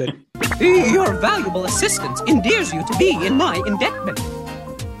states that Your valuable assistance endears you to be in my indebtment.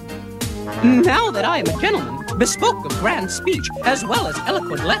 Now that I am a gentleman, bespoke of grand speech as well as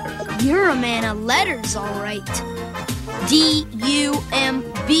eloquent letters. You're a man of letters, all right.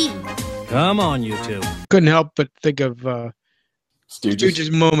 D-U-M-B. Come on, you two. couldn't help but think of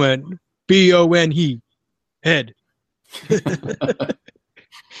Stooges' moment. B-O-N-E. Head.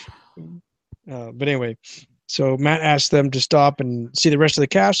 But anyway, so Matt asks them to stop and see the rest of the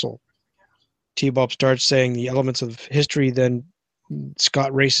castle. T-Bob starts saying the elements of history, then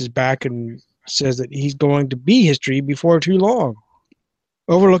Scott races back and says that he's going to be history before too long.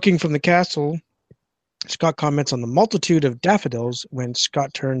 Overlooking from the castle, Scott comments on the multitude of daffodils when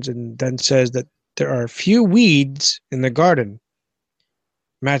Scott turns and then says that there are few weeds in the garden.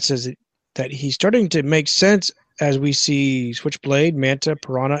 Matt says that he's starting to make sense as we see Switchblade, Manta,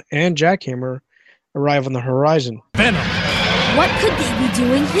 Piranha, and Jackhammer arrive on the horizon. Venom! What could they be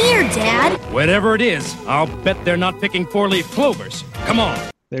doing here, Dad? Whatever it is, I'll bet they're not picking four-leaf clovers. Come on.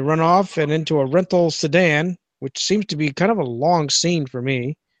 They run off and into a rental sedan, which seems to be kind of a long scene for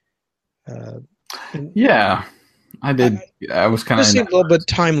me. Yeah, I did. I was kind It of seemed a little bit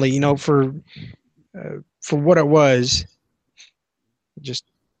timely, you know, for what it was. It just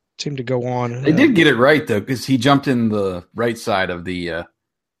seemed to go on. They did get it right though, because he jumped in the right side of the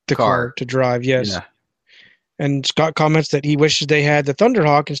car to drive. Yes. Yeah. And Scott comments that he wishes they had the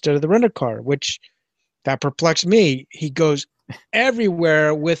Thunderhawk instead of the rental car, which that perplexed me. He goes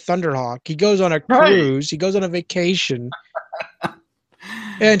everywhere with Thunderhawk. He goes on a cruise. Right. He goes on a vacation.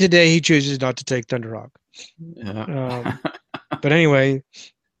 And today he chooses not to take Thunderhawk. Yeah. But anyway,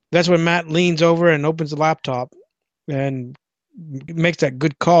 that's when Matt leans over and opens the laptop and makes that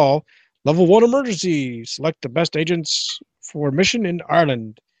good call. Level 1 emergency. Select the best agents for mission in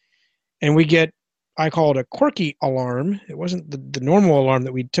Ireland. And we get, I call it a quirky alarm. It wasn't the normal alarm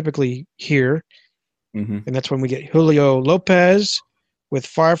that we typically hear. Mm-hmm. And that's when we get Julio Lopez with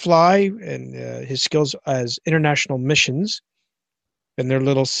Firefly and his skills as international missions. And their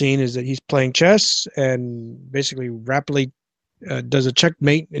little scene is that he's playing chess and basically rapidly does a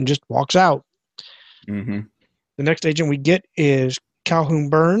checkmate and just walks out. Mm-hmm. The next agent we get is Calhoun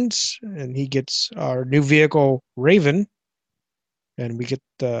Burns, and he gets our new vehicle, Raven. And we get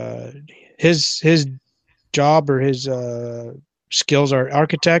his job or his skills are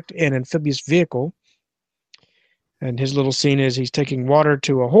architect and amphibious vehicle. And his little scene is he's taking water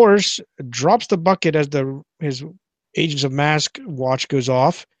to a horse, drops the bucket as his Agents of Mask watch goes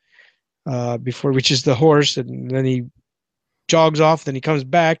off before it reaches the horse, and then he jogs off. Then he comes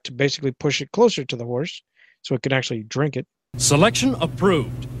back to basically push it closer to the horse so it can actually drink it. Selection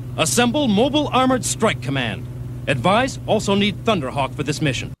approved. Assemble Mobile Armored Strike Command. Advise, also need Thunderhawk for this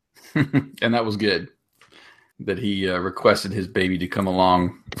mission. And that was good that he requested his baby to come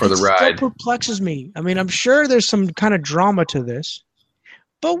along for the ride. It still perplexes me. I mean, I'm sure there's some kind of drama to this,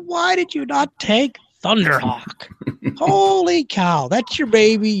 but why did you not take Thunderhawk? Holy cow, that's your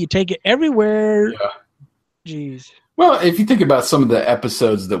baby. You take it everywhere. Yeah. Jeez. Well, if you think about some of the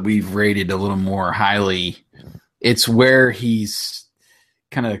episodes that we've rated a little more highly, it's where he's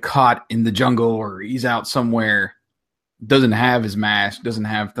kind of caught in the jungle or he's out somewhere, doesn't have his mask, doesn't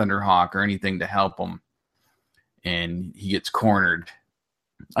have Thunderhawk or anything to help him, and he gets cornered.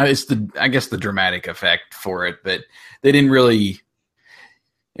 It's I guess the dramatic effect for it, but they didn't really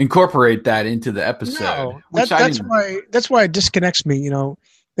incorporate that into the episode. No, that's why it disconnects me. You know,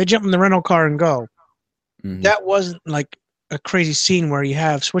 they jump in the rental car and go. Mm-hmm. That wasn't like a crazy scene where you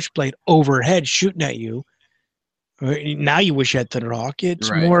have Switchblade overhead shooting at you. Now you wish you had Thunderhawk.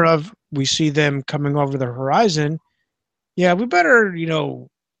 It's right. More of we see them coming over the horizon. Yeah, we better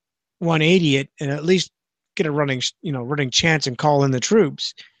 180 it and at least get a running chance and call in the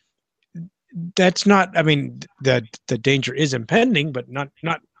troops. That's not. I mean, the danger is impending, but not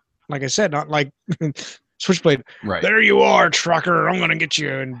like I said, not like Switchblade. Right there, you are, trucker. I'm gonna get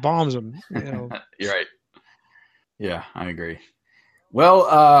you, and bombs them. You're right. Yeah, I agree.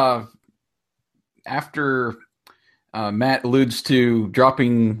 Well, after Matt alludes to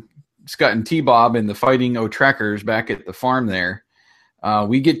dropping Scott and T-Bob and the fighting O'Trackers back at the farm there,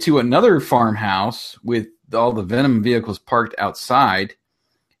 We get to another farmhouse with all the Venom vehicles parked outside,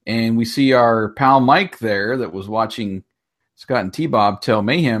 and we see our pal Mike there that was watching Scott and T-Bob tell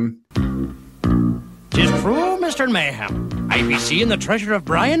Mayhem. "'Tis true, Mr. Mayhem. I be seeing the treasure of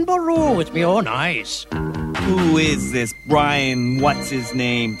Brian Boru with me own eyes." Who is this Brian? What's his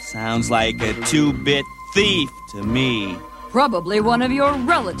name? Sounds like a 2-bit thief to me. Probably one of your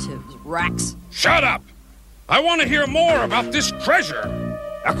relatives, Rax. Shut up! I want to hear more about this treasure.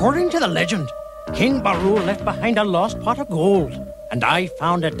 According to the legend, King Baru left behind a lost pot of gold, and I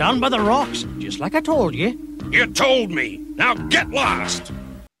found it down by the rocks, just like I told you. You told me. Now get lost.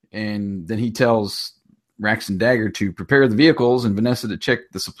 And then he tells Rax and Dagger to prepare the vehicles and Vanessa to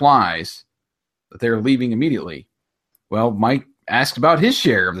check the supplies, that they're leaving immediately. Well, Mike asks about his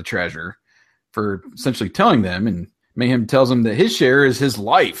share of the treasure for essentially telling them, and Mayhem tells him that his share is his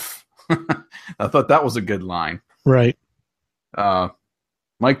life. I thought that was a good line. Right.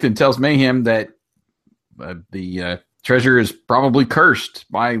 Mike then tells Mayhem that the treasure is probably cursed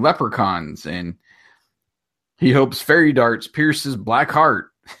by leprechauns, and he hopes fairy darts pierce his black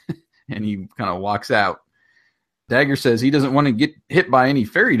heart. And he kind of walks out. Dagger says he doesn't want to get hit by any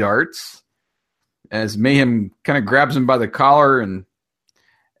fairy darts, as Mayhem kind of grabs him by the collar and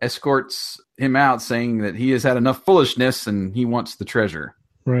escorts him out, saying that he has had enough foolishness and he wants the treasure.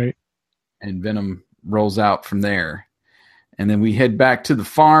 Right. And Venom rolls out from there. And then we head back to the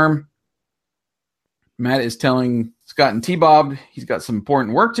farm. Matt is telling Scott and T-Bob he's got some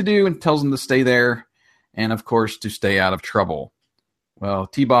important work to do and tells them to stay there and, of course, to stay out of trouble. Well,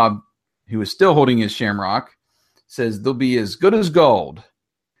 T-Bob, who is still holding his shamrock, says they'll be as good as gold.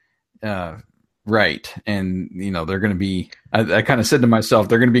 Right. And, they're going to be, I kind of said to myself,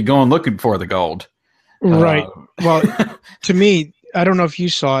 they're going to be going looking for the gold. Right. Well, to me, I don't know if you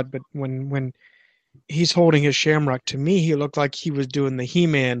saw it, but when he's holding his shamrock, to me, he looked like he was doing the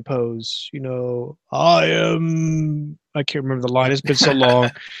He-Man pose. I can't remember the line. It's been so long.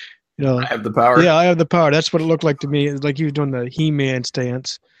 I have the power. Yeah, I have the power. That's what it looked like to me. It's like he was doing the He-Man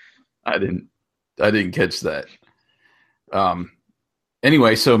stance. I didn't catch that.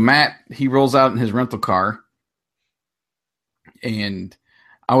 Anyway, so Matt, he rolls out in his rental car, and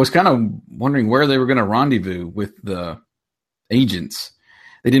I was kind of wondering where they were going to rendezvous with the agents.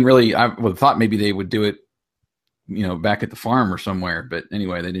 They didn't really, I would have thought maybe they would do it, back at the farm or somewhere. But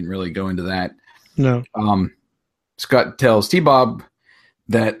anyway, they didn't really go into that. No. Scott tells T-Bob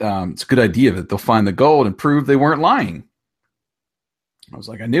that it's a good idea that they'll find the gold and prove they weren't lying. I was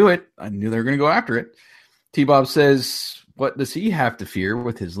like, I knew it. I knew they were going to go after it. T-Bob says, what does he have to fear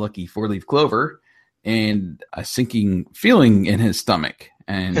with his lucky 4-leaf clover and a sinking feeling in his stomach?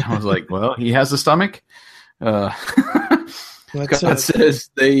 And I was like, well, he has a stomach. Scott says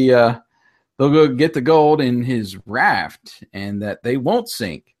they'll go get the gold in his raft and that they won't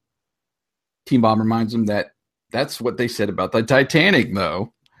sink. T-Bob reminds him that that's what they said about the Titanic,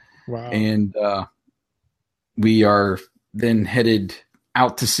 though. Wow. And we are then headed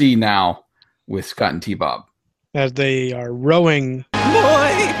out to sea now with Scott and T-Bob. As they are rowing.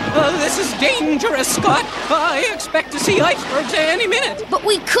 Boy, this is dangerous, Scott. I expect to see icebergs any minute. But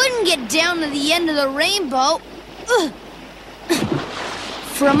we couldn't get down to the end of the rainbow.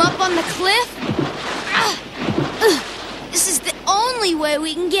 From up on the cliff? This is the only way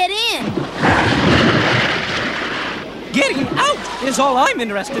we can get in. Getting out is all I'm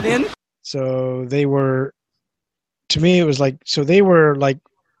interested in. So they were, to me, it was like, so they were like,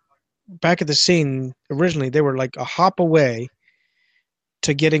 back at the scene, originally, they were like a hop away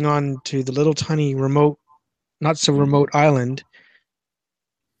to getting on to the little tiny remote, not so remote island.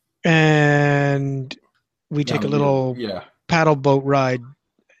 And we take a little paddle boat ride.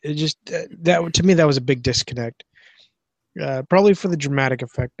 It just, that to me, that was a big disconnect. Probably for the dramatic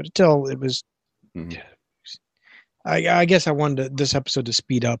effect, but still, it was, I guess I wanted this episode to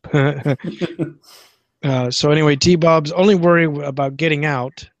speed up. So anyway, T-Bob's only worry about getting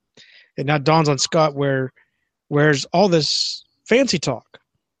out. It now dawns on Scott where's all this fancy talk.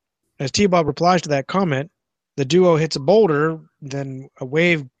 As T-Bob replies to that comment, the duo hits a boulder, then a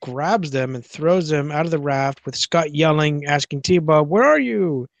wave grabs them and throws them out of the raft with Scott yelling, asking T-Bob, where are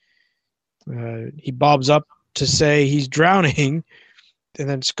you? He bobs up to say he's drowning, and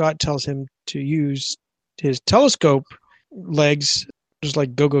then Scott tells him to use his telescope legs, just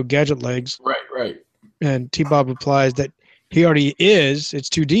like Go-Go Gadget legs. Right. And T-Bob replies that he already is, it's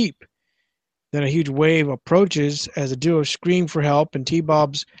too deep. Then a huge wave approaches as the duo scream for help, and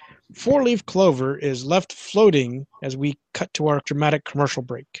T-Bob's 4-leaf clover is left floating as we cut to our dramatic commercial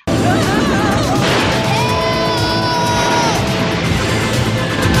break.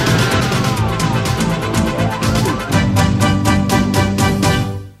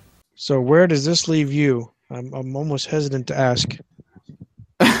 So where does this leave you? I'm almost hesitant to ask.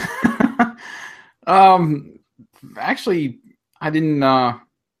 Actually, I didn't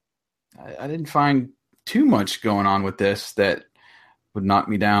find too much going on with this that would knock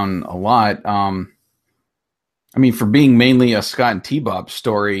me down a lot. I mean, for being mainly a Scott and T-Bob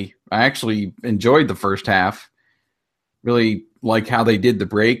story, I actually enjoyed the first half. Really like how they did the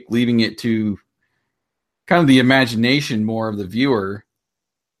break, leaving it to kind of the imagination more of the viewer,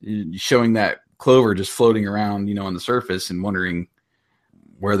 showing that Clover just floating around, on the surface and wondering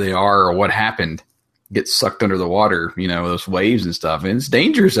where they are or what happened, get sucked under the water, those waves and stuff. And it's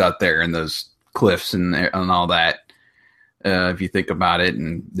dangerous out there in those cliffs and all that. If you think about it,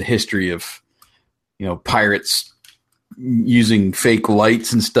 and the history of, pirates using fake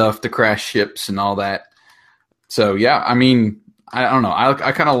lights and stuff to crash ships and all that. So, yeah, I mean, I don't know.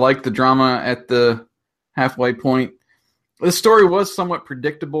 I kind of like the drama at the halfway point. The story was somewhat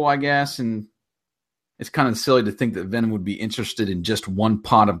predictable, I guess, and it's kind of silly to think that Venom would be interested in just one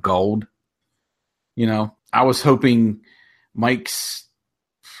pot of gold. I was hoping Mike's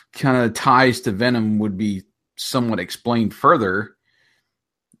kind of ties to Venom would be somewhat explained further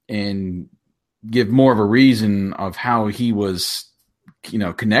and give more of a reason of how he was,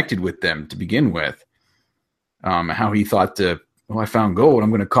 connected with them to begin with. How he thought I found gold,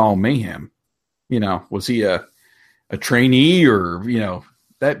 I'm going to call Mayhem. Was he a trainee or,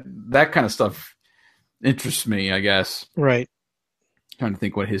 that kind of stuff interests me, I guess. Right. Trying to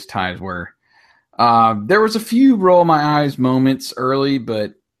think what his ties were. There was a few roll my eyes moments early,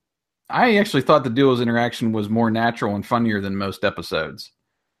 but I actually thought the duo's interaction was more natural and funnier than most episodes.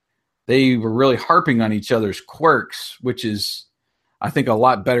 They were really harping on each other's quirks, which is, I think, a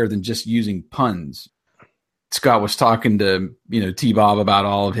lot better than just using puns. Scott was talking to, T-Bob about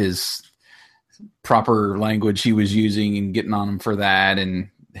all of his proper language he was using and getting on him for that, and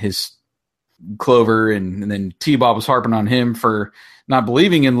his Clover, and then T-Bob was harping on him for not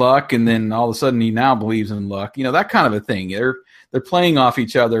believing in luck, and then all of a sudden he now believes in luck. That kind of a thing. They're playing off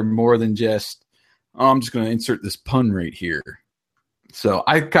each other more than just, I'm just going to insert this pun right here. So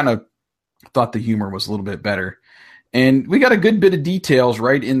I kind of thought the humor was a little bit better. And we got a good bit of details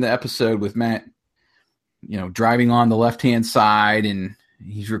right in the episode with Matt, driving on the left-hand side, and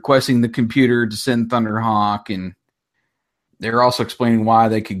he's requesting the computer to send Thunderhawk, and they're also explaining why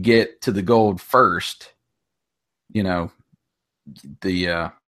they could get to the gold first.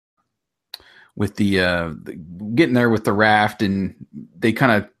 With the getting there with the raft, and they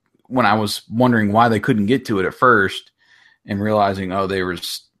kind of, when I was wondering why they couldn't get to it at first, and realizing, there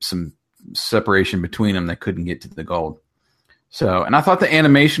was some separation between them, they couldn't get to the gold. So, and I thought the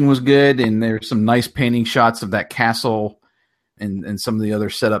animation was good, and there's some nice painting shots of that castle, and some of the other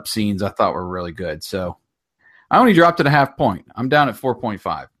setup scenes I thought were really good. So I only dropped it a half point. I'm down at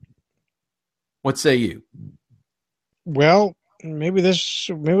 4.5. What say you? Well, maybe it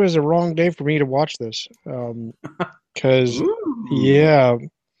was a wrong day for me to watch this. Because, yeah,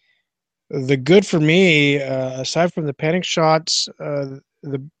 the good for me, aside from the panic shots,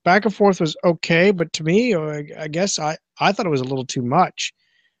 the back and forth was okay, but to me, I guess I thought it was a little too much.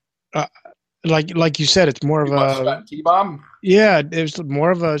 Like you said, it's more of a Scott and T-Bob? Yeah, it was more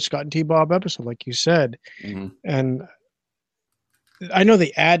of a Scott and T-Bob episode, like you said. Mm-hmm. And I know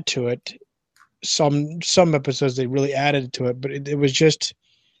they add to it. Some episodes they really added to it, but it was just,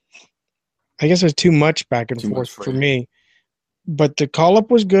 I guess it was too much back and forth for me. But the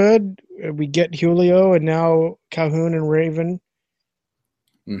call-up was good. We get Julio and now Calhoun and Raven.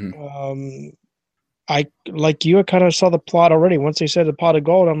 Mm-hmm. I kind of saw the plot already. Once they said the pot of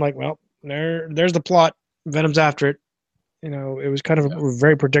gold, I'm like, well, there's the plot. Venom's after it. It was kind of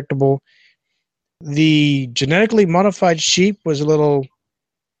very predictable. The genetically modified sheep was a little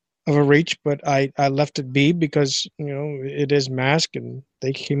of a reach, but I left it be because, it is Mask, and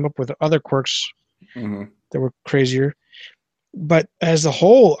they came up with other quirks that were crazier. But as a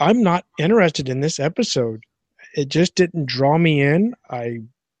whole, I'm not interested in this episode. It just didn't draw me in. I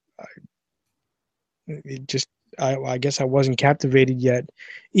guess I wasn't captivated yet.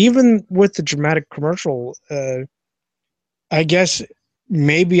 Even with the dramatic commercial, I guess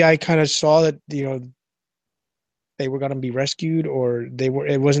maybe I kind of saw that, they were going to be rescued, or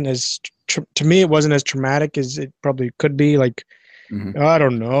it wasn't as, to me, it wasn't as traumatic as it probably could be. Like, I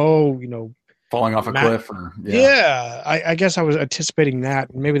don't know, falling off a cliff. I guess I was anticipating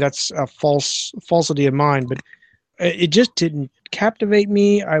that. Maybe that's a falsity of mine, but it just didn't captivate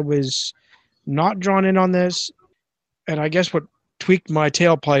me. I was not drawn in on this. And I guess what tweaked my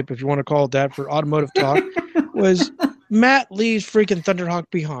tailpipe, if you want to call it that, for automotive talk, was Matt leaves freaking Thunderhawk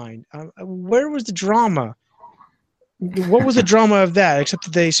behind. Where was the drama? What was the drama of that, except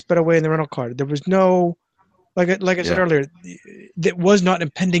that they sped away in the rental car? There was no, like I said earlier, it was not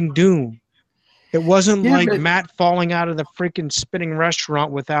impending doom. It wasn't Matt falling out of the freaking spinning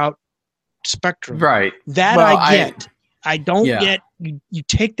restaurant without Spectrum. Right. That I get. I don't get, you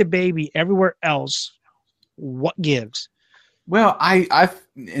take the baby everywhere else. What gives? Well,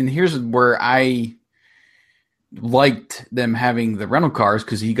 and here's where I liked them having the rental cars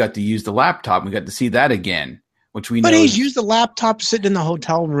because he got to use the laptop. We got to see that again, which we know. But he's used the laptop sitting in the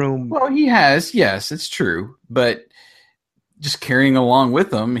hotel room. Well, he has. Yes, it's true. But just carrying along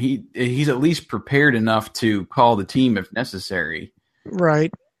with him, he's at least prepared enough to call the team if necessary.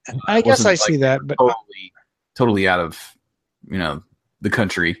 Right. I guess I see that, but totally out of, the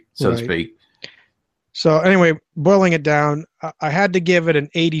country, so to speak. So anyway, boiling it down, I had to give it an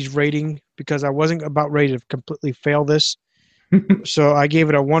 80s rating because I wasn't about ready to completely fail this. So I gave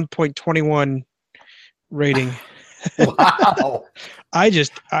it a 1.21 rating. Wow. I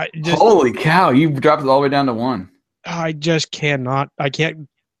just holy cow, you dropped it all the way down to 1. I just cannot. I can't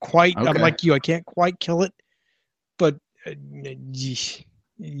quite. Okay. I'm like you. I can't quite kill it. But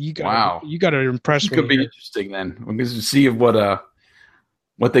you got to impress me. Could be interesting then. We're going to see what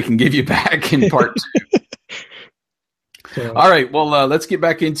they can give you back in part 2. All right. Well, let's get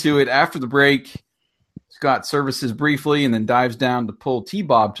back into it after the break. Scott services briefly and then dives down to pull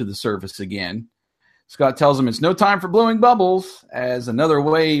T-Bob to the surface again. Scott tells him it's no time for blowing bubbles as another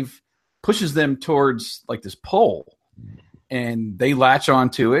wave pushes them towards like this pole, and they latch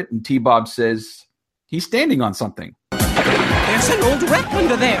onto it. And T-Bob says he's standing on something. There's an old wreck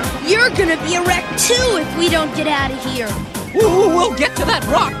under there. You're gonna be a wreck too if we don't get out of here. We'll get to that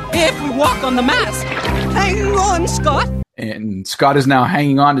rock if we walk on the mast. Hang on, Scott. And Scott is now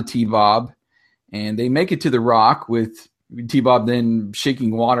hanging on to T-Bob, and they make it to the rock with T-Bob then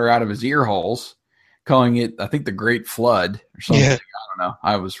shaking water out of his ear holes, calling it, I think, the Great Flood or something. Yeah. I don't know.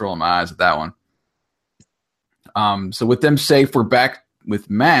 I was rolling my eyes at that one. So with them safe, we're back with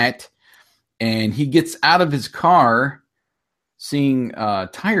Matt, and he gets out of his car seeing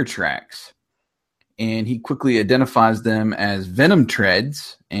tire tracks, and he quickly identifies them as venom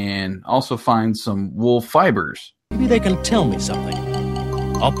treads and also finds some wool fibers. Maybe they can tell me something.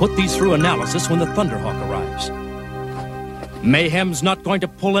 I'll put these through analysis when the Thunderhawk arrives. Mayhem's not going to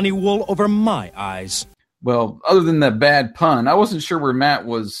pull any wool over my eyes. Well, other than that bad pun, I wasn't sure where Matt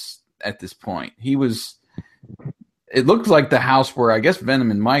was at this point. It looked like the house where I guess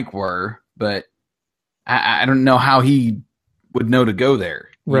Venom and Mike were, but I don't know how he would know to go there.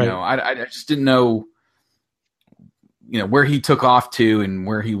 Right. I just didn't know, where he took off to and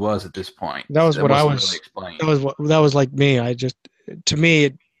where he was at this point. That was what I was. Really that was like me. To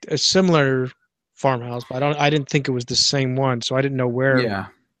me, a similar farmhouse, but I didn't think it was the same one, so I didn't know where. Yeah.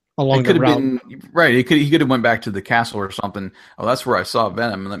 Along the route. Been, right. He could have went back to the castle or something. Oh, that's where I saw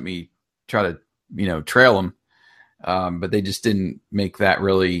Venom. Let me try to, trail him. But they just didn't make that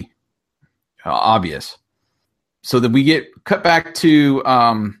really obvious. So then we get cut back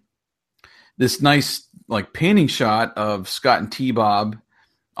to this nice panning shot of Scott and T-Bob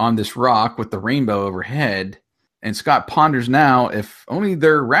on this rock with the rainbow overhead. And Scott ponders now if only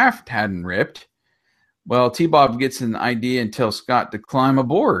their raft hadn't ripped. Well, T-Bob gets an idea and tells Scott to climb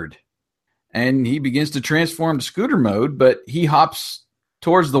aboard. And he begins to transform to scooter mode, but he hops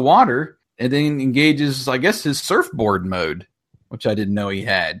towards the water and then engages, I guess, his surfboard mode, which I didn't know he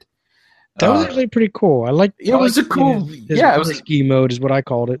had. That was actually pretty cool. I like it. Was a cool, it was ski mode is what I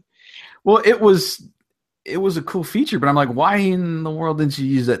called it. Well, it was a cool feature, but I'm like, why in the world didn't you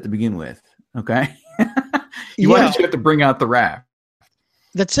use that to begin with? Okay. Why did you have to bring out the raft?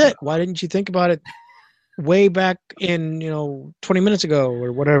 That's it. Why didn't you think about it way back in 20 minutes ago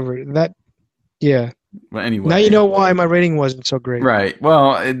or whatever? Well, anyway, now you know why my rating wasn't so great. Right.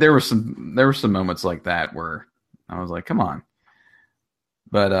 Well, there were some moments like that where I was like, come on.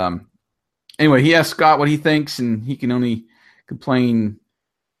 But anyway, he asks Scott what he thinks, and he can only complain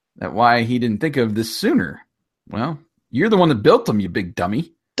that why he didn't think of this sooner. Well, you're the one that built them, you big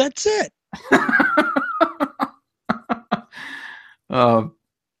dummy. That's it.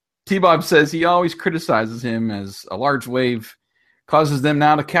 T-Bob says he always criticizes him as a large wave causes them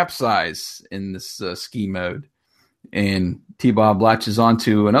now to capsize in this ski mode. And T-Bob latches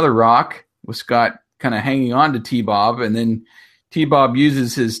onto another rock with Scott kind of hanging on to T-Bob. And then T-Bob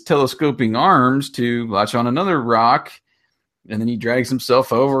uses his telescoping arms to latch on another rock. And then he drags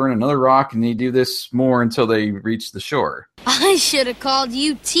himself over in another rock. And they do this more until they reach the shore. I should have called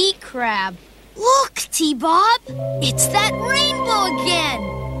you T-Crab. Look, T-Bob, it's that rainbow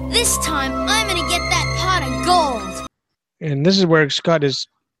again. This time I'm going to get that pot of gold. And this is where Scott is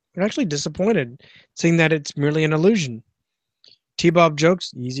They're actually disappointed, saying that it's merely an illusion. T-Bob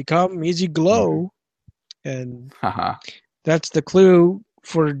jokes, easy come, easy glow. And that's the clue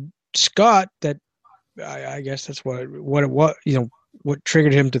for Scott that I guess that's what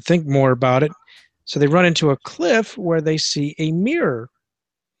triggered him to think more about it. So they run into a cliff where they see a mirror.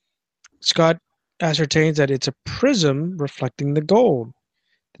 Scott ascertains that it's a prism reflecting the gold.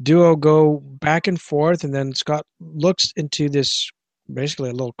 The duo go back and forth, and then Scott looks into this, basically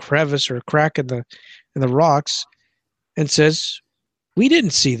a little crevice or a crack in the rocks, and says, "We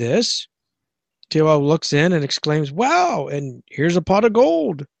didn't see this." T-Bob looks in and exclaims, "Wow, and here's a pot of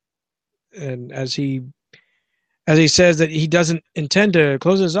gold." And as he says that he doesn't intend to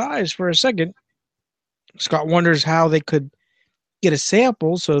close his eyes for a second, Scott wonders how they could get a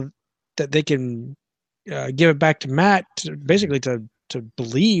sample so that they can give it back to Matt, basically to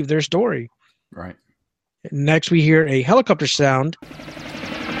believe their story. Right. Next, we hear a helicopter sound.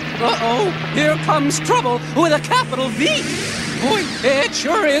 Uh-oh, here comes trouble with a capital V. Boy, it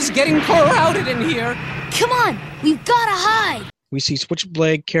sure is getting crowded in here. Come on, we've got to hide. We see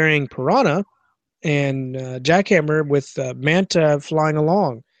Switchblade carrying Piranha and Jackhammer with Manta flying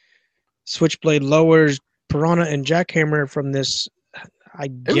along. Switchblade lowers Piranha and Jackhammer from this,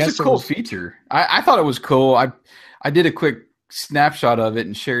 It was a cool feature. I thought it was cool. I did a quick snapshot of it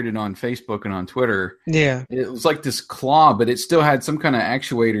and shared it on Facebook and on Twitter. Yeah. It was like this claw, but it still had some kind of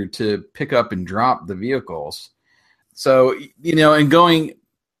actuator to pick up and drop the vehicles. So, and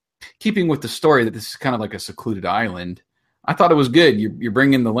keeping with the story that this is kind of like a secluded island, I thought it was good. You're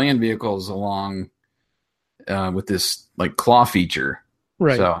bringing the land vehicles along with this like claw feature.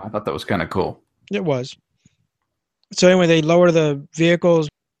 Right. So I thought that was kind of cool. It was. So anyway, they lower the vehicles.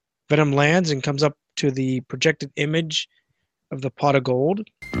 Venom lands and comes up to the projected image of the pot of gold.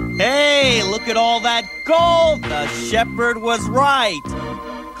 Hey, look at all that gold! The shepherd was right.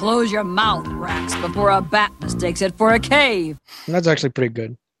 Close your mouth, Rax, before a bat mistakes it for a cave. And that's actually pretty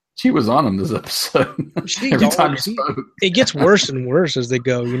good. She was on him this episode. Every time he spoke. It gets worse and worse as they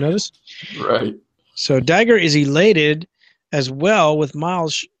go, you notice? Right. So Dagger is elated as well, with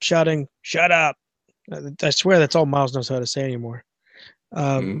Miles shouting, "Shut up." I swear that's all Miles knows how to say anymore.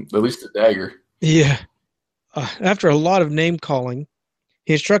 At least the Dagger. Yeah. After a lot of name calling,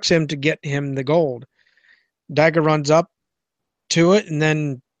 he instructs him to get him the gold. Dagger runs up to it and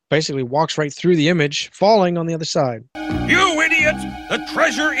then basically walks right through the image, falling on the other side. You idiot! The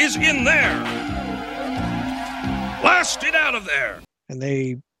treasure is in there! Blast it out of there! And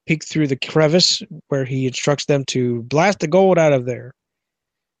they peek through the crevice where he instructs them to blast the gold out of there.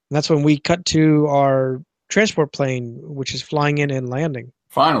 And that's when we cut to our transport plane, which is flying in and landing.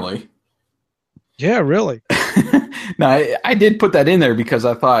 Finally. Yeah, really. No, I did put that in there because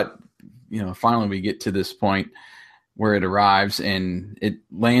I thought, finally we get to this point where it arrives and it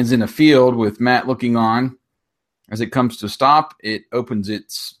lands in a field with Matt looking on. As it comes to stop, it opens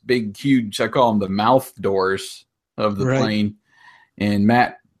its big, huge, I call them the mouth doors of the plane. And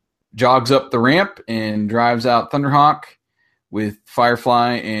Matt jogs up the ramp and drives out Thunderhawk with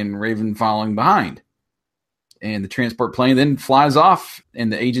Firefly and Raven following behind. And the transport plane then flies off,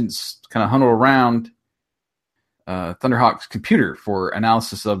 and the agents kind of huddle around Thunderhawk's computer for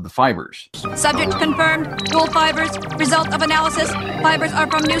analysis of the fibers. Subject confirmed. Gold fibers. Result of analysis. Fibers are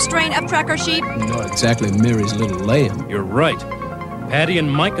from new strain of tracker sheep. Not exactly Mary's little lamb. You're right. Patty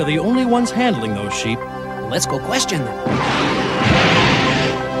and Mike are the only ones handling those sheep. Let's go question them.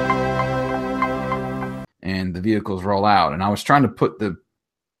 And the vehicles roll out. And I was trying to put the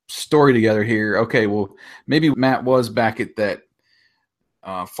story together here. Okay, well, maybe Matt was back at that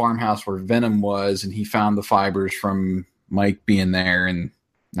farmhouse where Venom was, and he found the fibers from Mike being there, and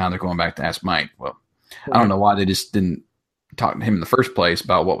now they're going back to ask Mike. Well, I don't know why they just didn't talk to him in the first place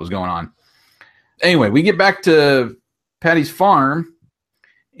about what was going on. Anyway, we get back to Patty's farm,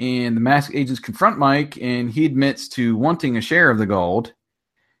 and the masked agents confront Mike, and he admits to wanting a share of the gold.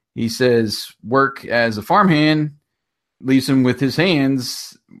 He says work as a farmhand leaves him with his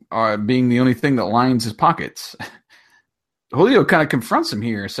hands being the only thing that lines his pockets. Julio kind of confronts him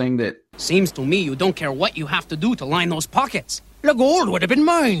here, saying that... Seems to me you don't care what you have to do to line those pockets. The gold would have been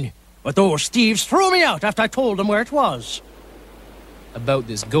mine, but those thieves threw me out after I told them where it was. About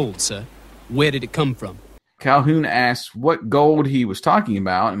this gold, sir, where did it come from? Calhoun asks what gold he was talking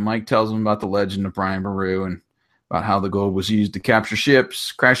about, and Mike tells him about the legend of Brian Boru and about how the gold was used to capture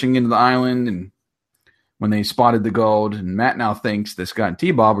ships crashing into the island, and when they spotted the gold. And Matt now thinks that Scott and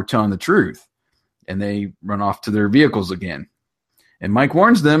T-Bob were telling the truth, and they run off to their vehicles again. And Mike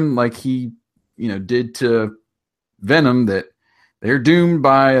warns them, like he did to Venom, that they're doomed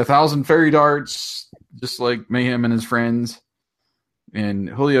by 1,000 fairy darts, just like Mayhem and his friends. And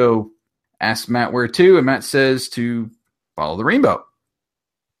Julio asks Matt where to, and Matt says to follow the rainbow.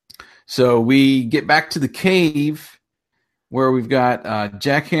 So we get back to the cave where we've got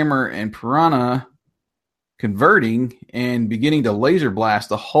Jackhammer and Piranha converting and beginning to laser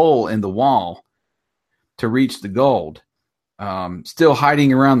blast a hole in the wall to reach the gold. Still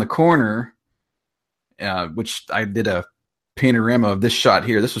hiding around the corner, which I did a panorama of this shot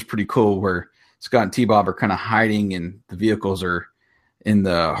here. This was pretty cool where Scott and T-Bob are kind of hiding and the vehicles are in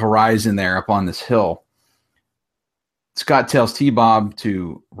the horizon there up on this hill. Scott tells T-Bob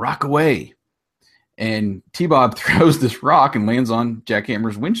to rock away, and T-Bob throws this rock and lands on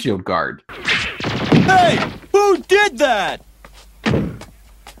Jackhammer's windshield guard. Hey, who did that?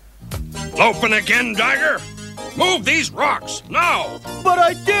 Loafing again, Dagger? Move these rocks, now! But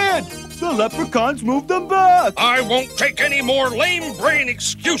I did! The leprechauns moved them back! I won't take any more lame brain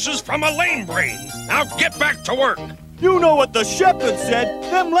excuses from a lame brain. Now get back to work. You know what the shepherd said.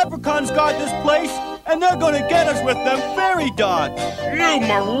 Them leprechauns guard this place, and they're gonna get us with them fairy dogs. You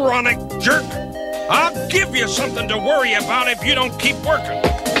moronic jerk! I'll give you something to worry about if you don't keep working.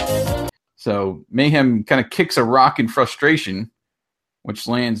 So Mayhem kind of kicks a rock in frustration, which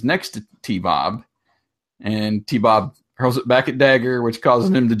lands next to T-Bob, and T-Bob hurls it back at Dagger, which causes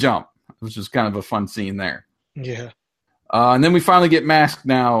him to jump, which is kind of a fun scene there. Yeah. And then we finally get Mask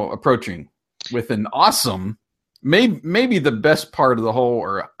now approaching with an awesome, maybe the best part of the whole,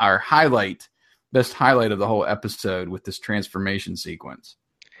 or our best highlight of the whole episode with this transformation sequence.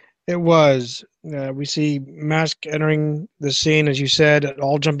 It was. We see Mask entering the scene, as you said,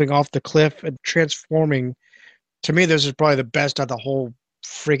 all jumping off the cliff and transforming. To me, this is probably the best of the whole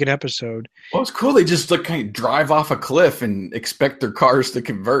freaking episode. Well, it's cool. They just kind of drive off a cliff and expect their cars to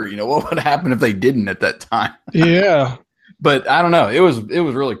convert. You know, what would happen if they didn't at that time? Yeah. But I don't know. It was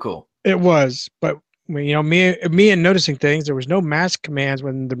really cool. It was. But, you know, me and noticing things, there was no mask commands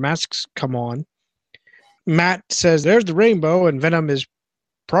when the masks come on. Matt says, there's the rainbow, and Venom is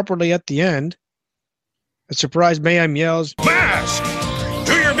properly at the end. A surprised Mayhem yells, Mask!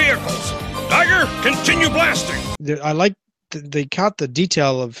 To your vehicles! Dagger, continue blasting! I like they caught the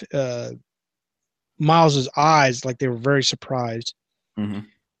detail of Miles's eyes, like they were very surprised. Mm-hmm.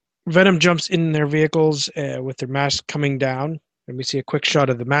 Venom jumps in their vehicles with their masks coming down, and we see a quick shot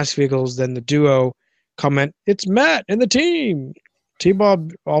of the masked vehicles. Then the duo comment, it's Matt and the team.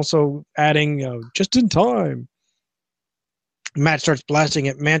 T-Bob also adding, just in time. Matt starts blasting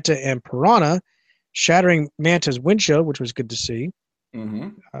at Manta and Piranha, shattering Manta's windshield, which was good to see. Mm-hmm.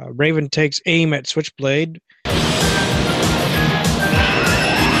 Raven takes aim at Switchblade.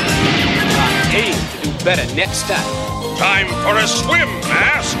 Aim to do better next time. Time for a swim,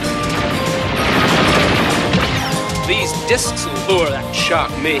 Mask! These discs will lure that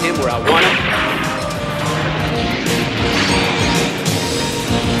shark Mayhem where I want him.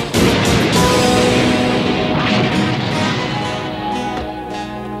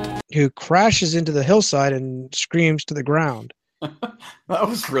 Who crashes into the hillside and screams to the ground. That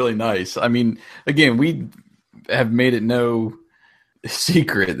was really nice. I mean, again, we have made it no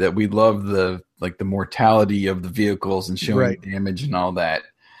secret that we love the mortality of the vehicles and showing damage and all that.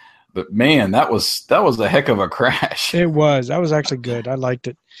 But man, that was a heck of a crash. It was. That was actually good. I liked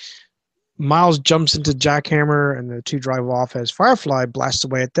it. Miles jumps into Jackhammer, and the two drive off as Firefly blasts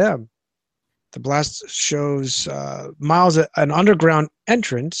away at them. The blast shows Miles at an underground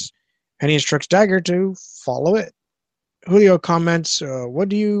entrance, and he instructs Dagger to follow it. Julio comments, what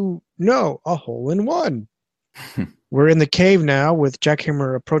do you know? A hole-in-one. We're in the cave now with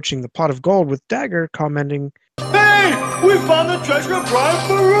Jackhammer approaching the pot of gold with Dagger commenting, Hey! We found the treasure of Brian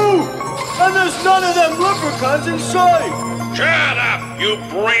Baru! And there's none of them leprechauns in sight! Shut up, you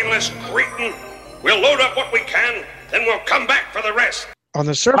brainless cretin! We'll load up what we can, then we'll come back for the rest. On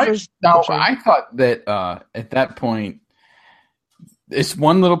the surface... I thought that at that point, it's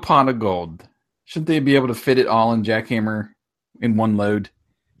one little pot of gold. Shouldn't they be able to fit it all in Jackhammer in one load?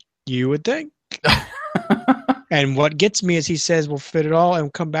 You would think. And what gets me is he says we'll fit it all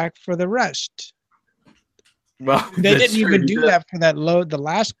and come back for the rest. Well, they didn't even do that for that load, the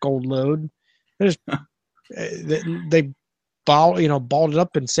last gold load. They balled it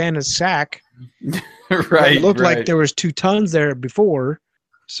up in Santa's sack. Right. It looked like there was 2 tons there before.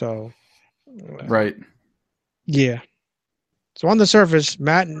 So. Right. Yeah. So on the surface,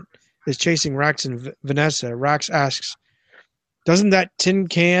 Matt is chasing Rax and Vanessa. Rax asks, doesn't that tin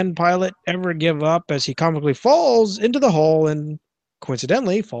can pilot ever give up, as he comically falls into the hole and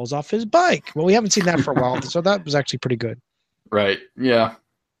coincidentally falls off his bike? Well, we haven't seen that for a while, so that was actually pretty good. Right. Yeah.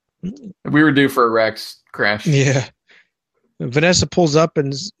 We were due for a Rax crash. Yeah. Vanessa pulls up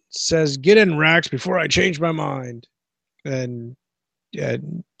and says, get in, Rax, before I change my mind. And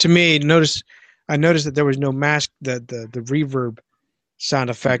to me, I noticed that there was no mask, the reverb sound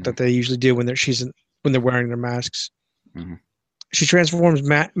effect that they usually do when they're wearing their masks. Mm-hmm. She transforms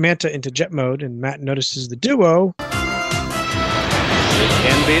Manta into jet mode, and Matt notices the duo. It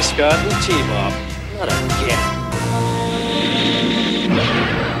can be Scott and T-Bob. Not again.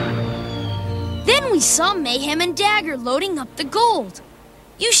 Then we saw Mayhem and Dagger loading up the gold.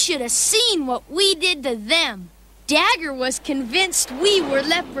 You should have seen what we did to them. Dagger was convinced we were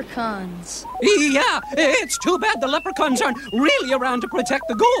leprechauns. Yeah, it's too bad the leprechauns aren't really around to protect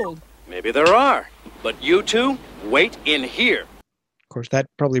the gold. Maybe there are. But you two, wait in here. Of course, that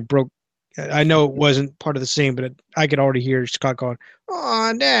probably broke. I know it wasn't part of the scene, but I could already hear Scott going,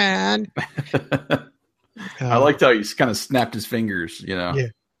 "Aw, Dad." I liked how he kind of snapped his fingers, Yeah.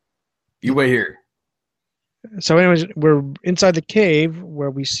 You wait here. So anyways, we're inside the cave where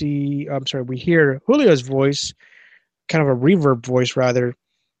we hear Julio's voice, kind of a reverb voice rather.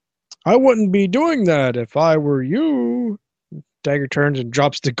 "I wouldn't be doing that if I were you." Dagger turns and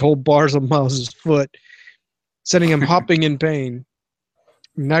drops the gold bars on Miles' foot, sending him hopping in pain.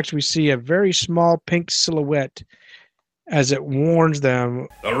 Next, we see a very small pink silhouette as it warns them.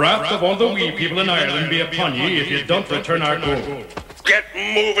 "The wrath of all the wee people in Ireland be upon ye if you don't return our gold." Get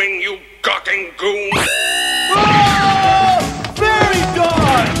moving, you gawking goon! Very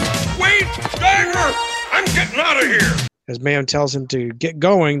done! Wait, Dagger! I'm getting out of here! As Mayhem tells him to get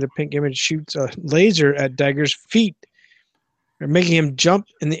going, the pink image shoots a laser at Dagger's feet, making him jump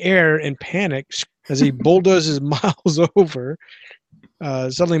in the air in panic as he bulldozes Miles over.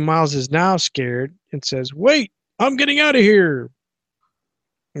 Suddenly, Miles is now scared and says, "Wait, I'm getting out of here."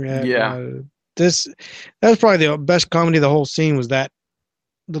 And, that was probably the best comedy of the whole scene, was that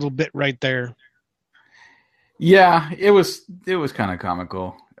little bit right there. Yeah, it was kind of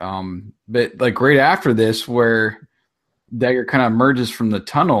comical. But like right after this, where Dagger kind of emerges from the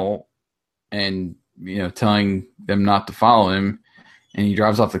tunnel and, telling them not to follow him, and he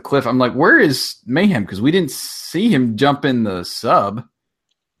drives off the cliff. I'm like, where is Mayhem? Because we didn't see him jump in the sub,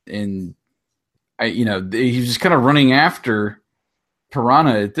 and he's just kind of running after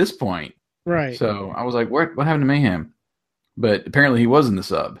Piranha at this point. Right. So I was like, what happened to Mayhem? But apparently he was in the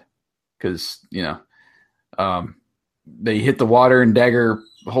sub because, they hit the water and Dagger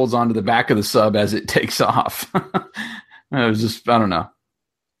holds onto the back of the sub as it takes off. It was just, I don't know.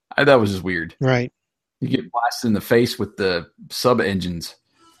 That was just weird. Right. You get blasted in the face with the sub engines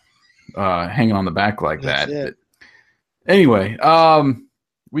hanging on the back like that. But anyway,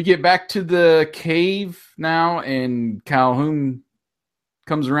 we get back to the cave now, and Calhoun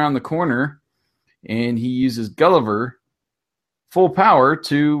comes around the corner, and he uses Gulliver full power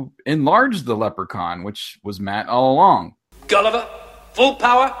to enlarge the leprechaun, which was Matt all along. Gulliver, full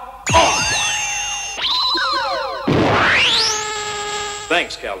power, on!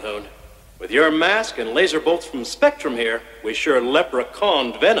 Thanks, Calhoun. With your mask and laser bolts from Spectrum here, we sure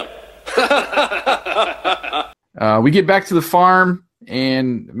leprechauned Venom. We get back to the farm,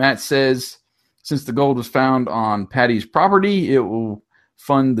 and Matt says since the gold was found on Patty's property, it will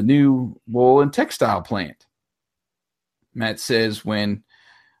fund the new wool and textile plant. Matt says when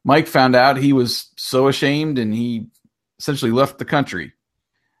Mike found out, he was so ashamed and he essentially left the country.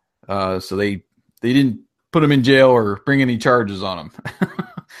 So they didn't put him in jail or bring any charges on him.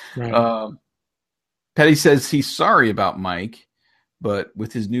 Right. Patty says he's sorry about Mike, but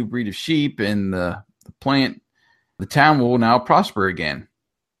with his new breed of sheep and the plant, the town will now prosper again.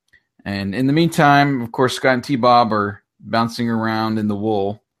 And in the meantime, of course, Scott and T-Bob are bouncing around in the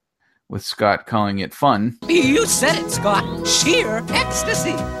wool, with Scott calling it fun. You said it, Scott. Sheer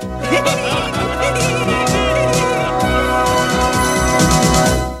ecstasy.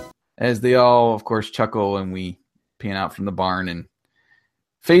 As they all, of course, chuckle, and we pan out from the barn and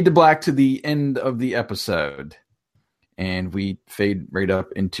fade to black to the end of the episode. And we fade right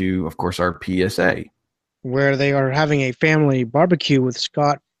up into, of course, our PSA. Where they are having a family barbecue with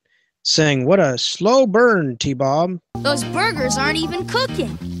Scott saying, "What a slow burn, T-Bob." Those burgers aren't even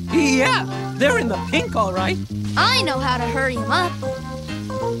cooking. Yeah, they're in the pink, all right. I know how to hurry them up.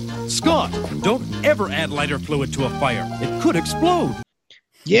 Scott, don't ever add lighter fluid to a fire. It could explode.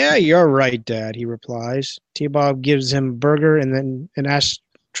 "Yeah, you're right, Dad," he replies. T-Bob gives him a burger and asks,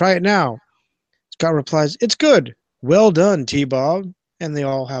 "Try it now." Scott replies, "It's good. Well done, T-Bob." And they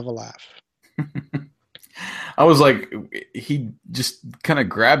all have a laugh. I was like, he just kind of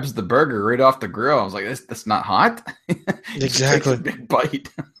grabs the burger right off the grill. I was like, that's not hot. Exactly. A big bite.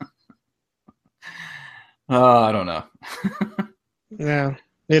 I don't know. Yeah,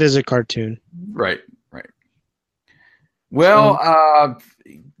 it is a cartoon. Right. Well,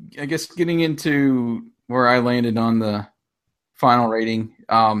 I guess getting into where I landed on the final rating.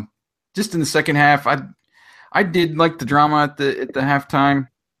 Just in the second half, I did like the drama at the halftime.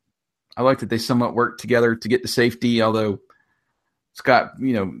 I liked that they somewhat worked together to get the safety, although Scott,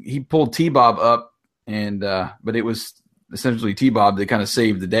 he pulled T-Bob up, and but it was essentially T-Bob that kind of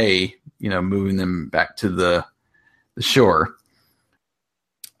saved the day, moving them back to the shore.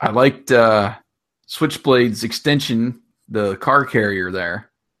 I liked Switchblade's extension, the car carrier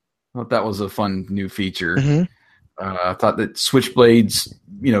there. I thought that was a fun new feature. Mm-hmm. I thought that Switchblades,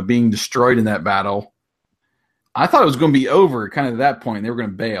 being destroyed in that battle, I thought it was going to be over kind of at that point. They were going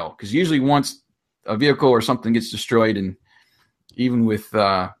to bail, because usually once a vehicle or something gets destroyed, and even with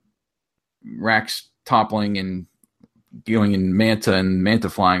Rax toppling and going in Manta and Manta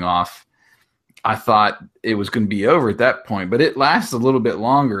flying off, I thought it was going to be over at that point. But it lasted a little bit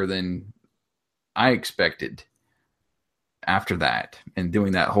longer than I expected after that, and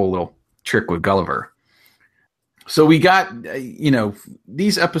doing that whole little trick with Gulliver. So we got,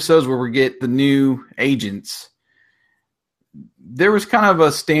 these episodes where we get the new agents. There was kind of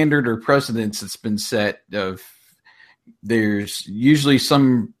a standard or precedence that's been set of there's usually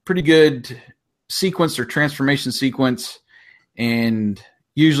some pretty good sequence or transformation sequence, and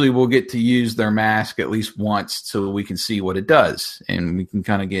usually we'll get to use their mask at least once so we can see what it does, and we can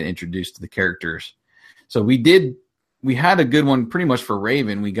kind of get introduced to the characters. So we had a good one pretty much for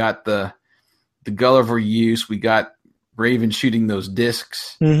Raven. We got the Gulliver use. We got Raven shooting those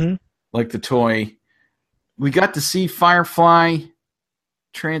discs like the toy. We got to see Firefly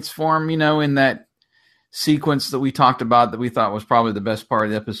transform, in that sequence that we talked about that we thought was probably the best part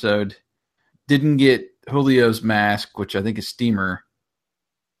of the episode. Didn't get Julio's mask, which I think is Steamer.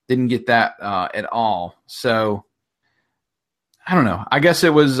 Didn't get that at all. So I don't know. I guess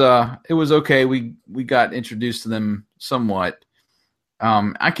it was okay. We got introduced to them somewhat.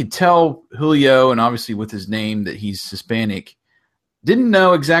 I could tell Julio, and obviously with his name that he's Hispanic, didn't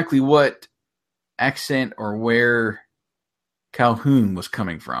know exactly what accent or where Calhoun was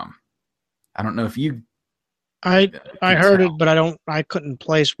coming from. I don't know if you. I heard it, but I couldn't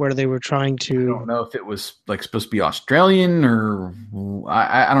place where they were trying to. I don't know if it was like supposed to be Australian or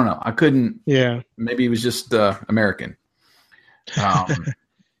I don't know. I couldn't. Yeah. Maybe it was just American.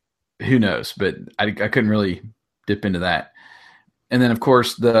 Who knows? But I couldn't really dip into that. And then of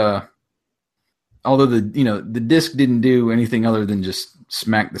course although the disc didn't do anything other than just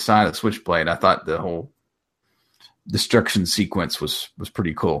smack the side of the Switchblade, I thought the whole destruction sequence was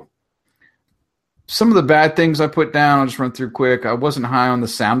pretty cool. Some of the bad things I put down, I'll just run through quick. I wasn't high on the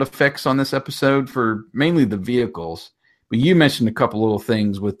sound effects on this episode for mainly the vehicles, but you mentioned a couple little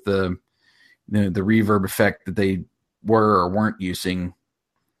things with the reverb effect that they were or weren't using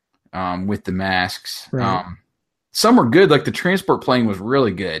with the masks. Right. Some were good, like the transport plane was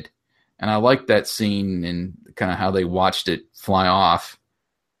really good, and I liked that scene and kind of how they watched it fly off.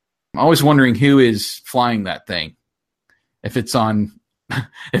 I'm always wondering who is flying that thing. If it's on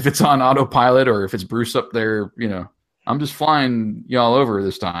autopilot or if it's Bruce up there, I'm just flying y'all over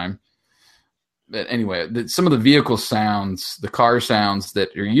this time. But anyway, some of the vehicle sounds, the car sounds that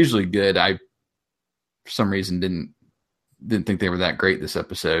are usually good, I for some reason didn't think they were that great this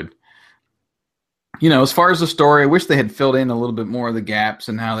episode. As far as the story, I wish they had filled in a little bit more of the gaps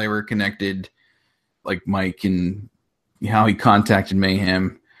and how they were connected, like Mike and how he contacted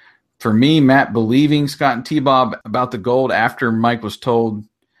Mayhem. For me, Matt believing Scott and T-Bob about the gold after Mike was told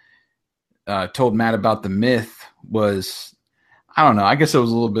Matt about the myth was, I don't know, I guess it was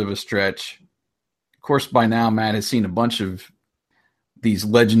a little bit of a stretch. Of course, by now, Matt has seen a bunch of these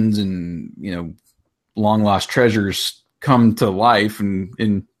legends and, long lost treasures come to life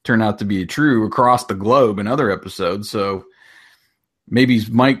and turn out to be true across the globe in other episodes. So maybe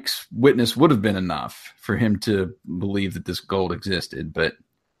Mike's witness would have been enough for him to believe that this gold existed, but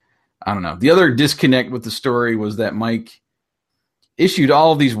I don't know. The other disconnect with the story was that Mike issued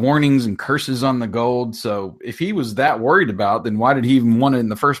all of these warnings and curses on the gold. So if he was that worried about, then why did he even want it in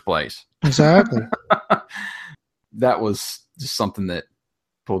the first place? Exactly. That was just something that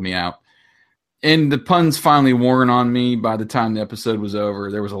pulled me out. And the puns finally worn on me by the time the episode was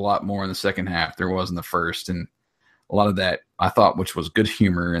over. There was a lot more in the second half there was in the first. And a lot of that I thought, which was good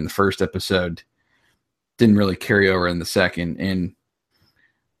humor in the first episode, didn't really carry over in the second. And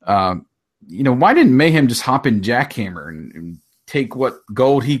why didn't Mayhem just hop in Jackhammer and take what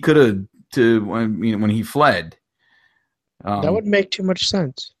gold he could have to when he fled? That would make too much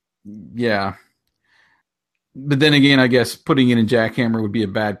sense. Yeah. But then again, I guess putting it in Jackhammer would be a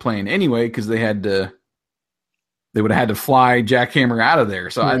bad plan anyway, because they would have had to fly Jackhammer out of there.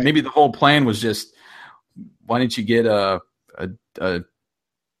 So right. Maybe the whole plan was just, why didn't you get a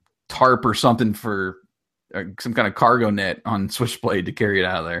tarp or something for some kind of cargo net on Switchblade to carry it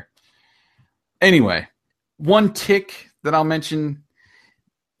out of there. Anyway, one tick that I'll mention,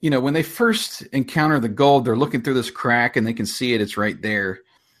 when they first encounter the gold, they're looking through this crack and they can see it. It's right there.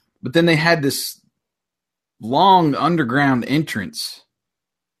 But then they had this long underground entrance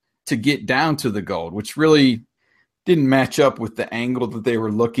to get down to the gold, which really didn't match up with the angle that they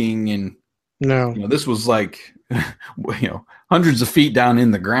were looking. And no, this was like, hundreds of feet down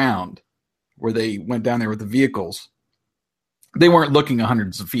in the ground where they went down there with the vehicles. They weren't looking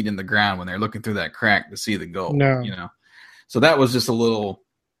hundreds of feet in the ground when they're looking through that crack to see the gold. No. So that was just a little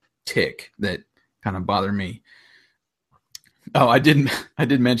tick that kind of bothered me. Oh, I did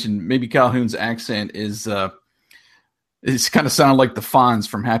mention maybe Calhoun's accent is it's kind of sounded like the Fonz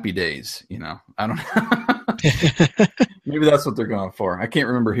from Happy Days. I don't know. Maybe that's what they're going for. I can't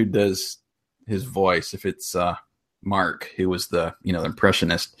remember who does his voice. If it's Mark, who was the the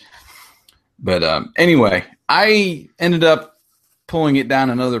impressionist. But anyway, I ended up pulling it down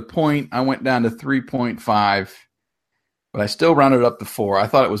another point. I went down to 3.5, but I still rounded up to 4. I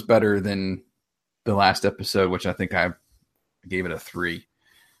thought it was better than the last episode, which I think I gave it a 3.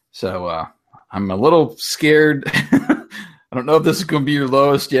 So I'm a little scared. I don't know if this is going to be your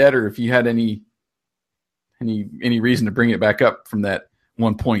lowest yet, or if you had any reason to bring it back up from that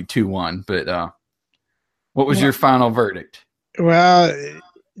 1.21. But what was your final verdict? Well,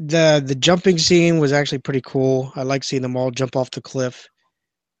 the jumping scene was actually pretty cool. I like seeing them all jump off the cliff.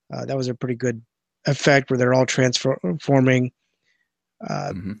 That was a pretty good effect where they're all transforming.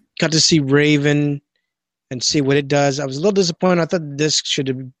 Got to see Raven and see what it does. I was a little disappointed. I thought this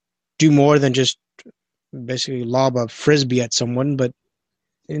should do more than just basically lob a frisbee at someone, but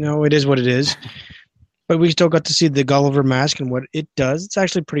it is what it is. But we still got to see the Gulliver mask and what it does. It's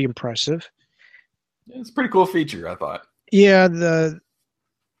actually pretty impressive. It's a pretty cool feature, I thought. Yeah,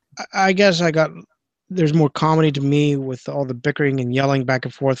 I guess there's more comedy to me with all the bickering and yelling back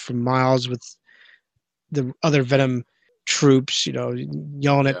and forth from Miles with the other Venom troops,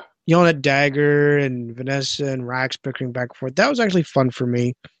 yelling at Dagger and Vanessa and Rax bickering back and forth. That was actually fun for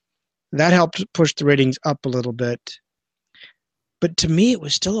me. That helped push the ratings up a little bit. But to me, it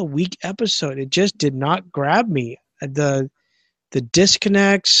was still a weak episode. It just did not grab me. The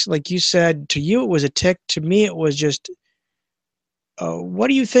disconnects, like you said, to you it was a tick. To me, it was just, what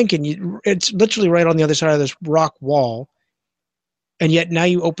are you thinking? It's literally right on the other side of this rock wall. And yet now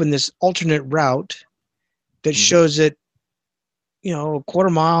you open this alternate route that shows it, a quarter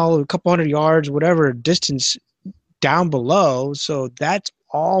mile, a couple hundred yards, whatever distance down below. So that's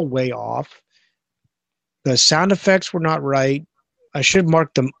all way off. The sound effects were not right. I should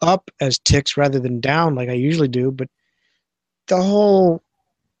mark them up as ticks rather than down like I usually do. But the whole,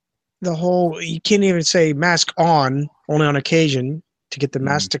 you can't even say mask on, only on occasion to get the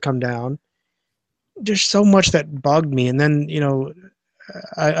mask to come down. There's so much that bugged me. And then,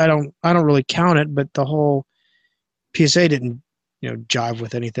 I don't really count it, but the whole PSA didn't, jive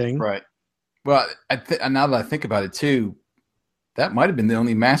with anything. Right. Well, now that I think about it too, that might have been the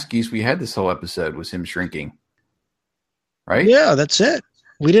only mask use we had this whole episode was him shrinking. Right? Yeah, that's it.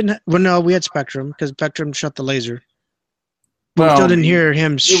 We didn't. Well, no, we had Spectrum because Spectrum shut the laser. But we still didn't hear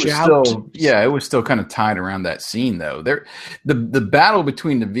him shout. It was still kind of tied around that scene, though. The battle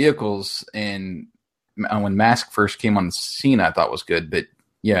between the vehicles and when Mask first came on the scene, I thought was good. But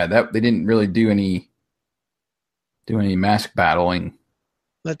yeah, they didn't really do any Mask battling.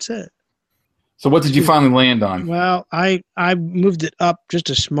 That's it. So what did you finally land on? Well, I moved it up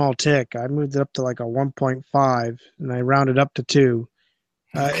just a small tick. I moved it up to like a 1.5, and I rounded up to 2.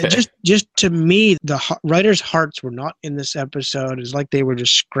 Okay. Just to me, the writers' hearts were not in this episode. It's like they were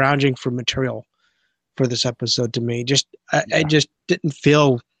just scrounging for material for this episode to me. I just didn't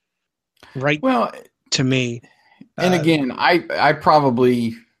feel right to me. And again, I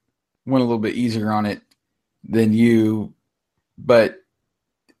probably went a little bit easier on it than you, but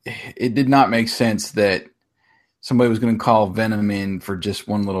it did not make sense that somebody was going to call Venom in for just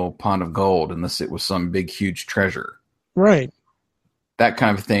one little pot of gold unless it was some big, huge treasure. Right. That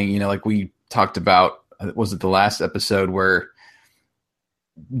kind of thing, like we talked about, was it the last episode where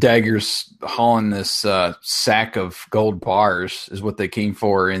Dagger's hauling this sack of gold bars is what they came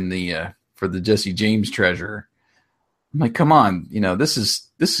for in the for the Jesse James treasure. I'm like, come on, this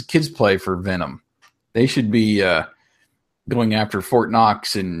is kids play for Venom. They should be going after Fort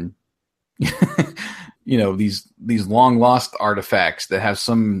Knox and these long lost artifacts that have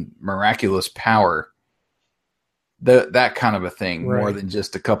some miraculous power. That kind of a thing, right. More than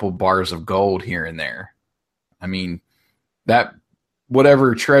just a couple bars of gold here and there. I mean, that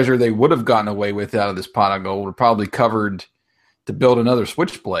whatever treasure they would have gotten away with out of this pot of gold were probably covered to build another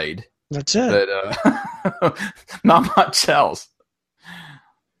Switchblade. That's it. But not much else.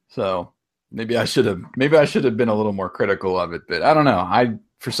 So maybe I should have been a little more critical of it, but I don't know.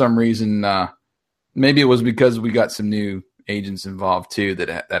 For some reason, maybe it was because we got some new agents involved too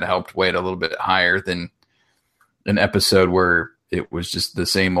that helped weight a little bit higher than an episode where it was just the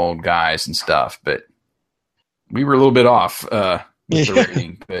same old guys and stuff. But we were a little bit off with the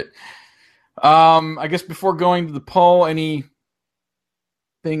rating. But I guess before going to the poll, anything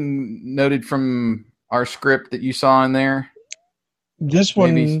noted from our script that you saw in there? This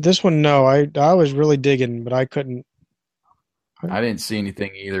one, no. I was really digging, but I couldn't. I didn't see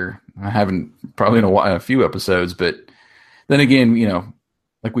anything either. I haven't probably in a few episodes, but then again,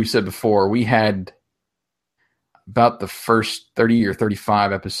 like we said before, we had about the first 30 or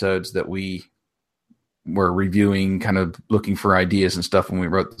 35 episodes that we were reviewing, kind of looking for ideas and stuff when we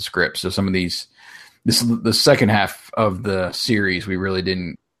wrote the script. So some of these, this is the second half of the series we really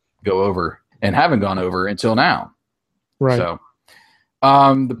didn't go over and haven't gone over until now. Right. So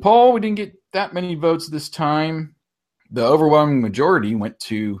the poll, we didn't get that many votes this time. The overwhelming majority went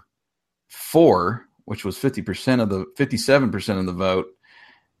to 4, which was 57% of the vote.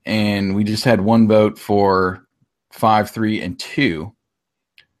 And we just had one vote for 5, 3, and 2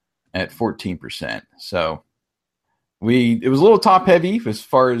 at 14%. So it was a little top heavy as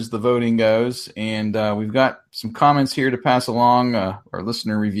far as the voting goes. And we've got some comments here to pass along, our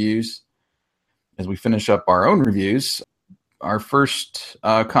listener reviews, as we finish up our own reviews. Our first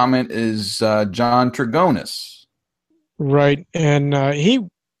comment is John Trigonis. Right, and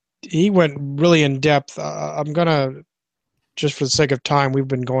he went really in depth. I'm gonna, just for the sake of time, we've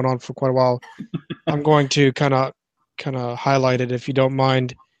been going on for quite a while. I'm going to kind of highlight it, if you don't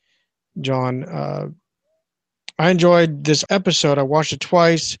mind, John. I enjoyed this episode. I watched it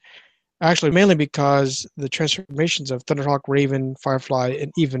twice, actually mainly because the transformations of Thunderhawk, Raven, Firefly,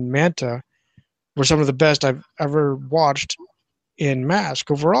 and even Manta were some of the best I've ever watched in Mask.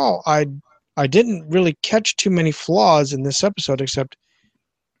 Overall, I didn't really catch too many flaws in this episode, except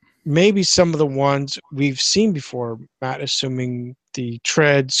maybe some of the ones we've seen before. Matt assuming the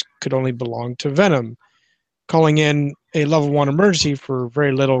treads could only belong to Venom, calling in a level 1 emergency for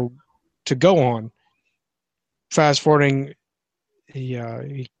very little to go on. Fast forwarding,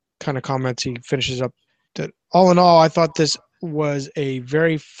 he kind of comments, he finishes up that all in all, I thought this was a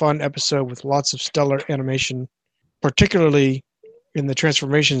very fun episode with lots of stellar animation, particularly in the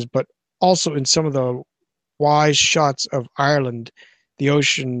transformations, but also in some of the wise shots of Ireland, the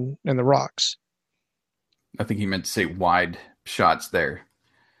ocean, and the rocks. I think he meant to say wide shots there.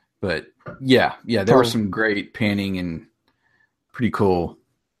 But yeah, there were some great panning and pretty cool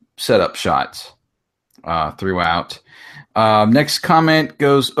setup shots throughout. Next comment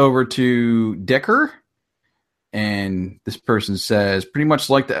goes over to Decker. And this person says, pretty much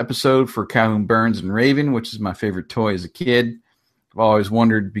like the episode for Calhoun Burns and Raven, which is my favorite toy as a kid. I've always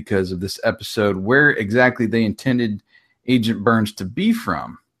wondered, because of this episode, where exactly they intended Agent Burns to be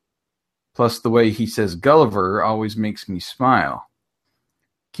from. Plus, the way he says Gulliver always makes me smile.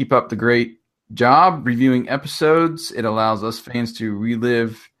 Keep up the great job reviewing episodes. It allows us fans to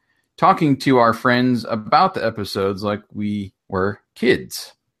relive talking to our friends about the episodes like we were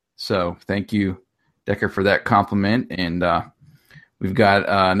kids. So, thank you, Decker, for that compliment. And we've got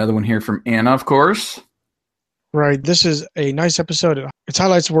another one here from Anna, of course. Right. This is a nice episode. Its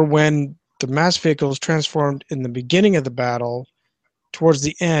highlights were when the mass vehicles transformed in the beginning of the battle, towards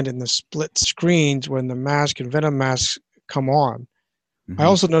the end, in the split screens when the Mask and Venom masks come on. Mm-hmm. I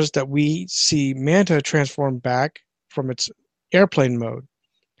also noticed that we see Manta transform back from its airplane mode.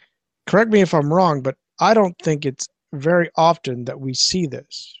 Correct me if I'm wrong, but I don't think it's very often that we see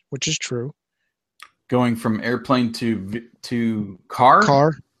this, which is true. Going from airplane to car?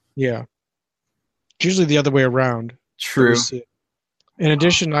 Car, yeah. It's usually the other way around. True. In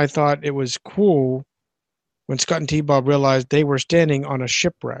addition, I thought it was cool when Scott and T-Bob realized they were standing on a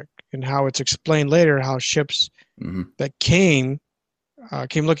shipwreck, and how it's explained later how ships that came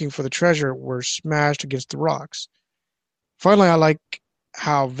looking for the treasure were smashed against the rocks. Finally, I like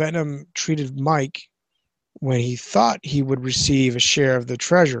how Venom treated Mike when he thought he would receive a share of the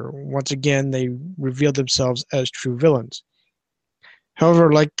treasure. Once again, they revealed themselves as true villains.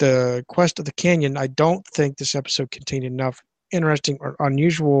 However, like the Quest of the Canyon, I don't think this episode contained enough interesting or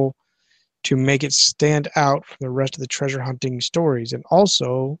unusual to make it stand out from the rest of the treasure hunting stories. And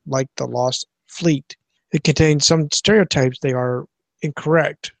also, like the Lost Fleet, it contains some stereotypes. They are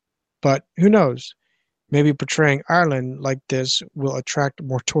incorrect, but who knows? Maybe portraying Ireland like this will attract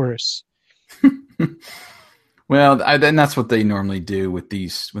more tourists. Well, and that's what they normally do with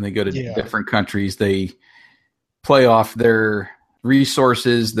these. When they go to different countries, they play off their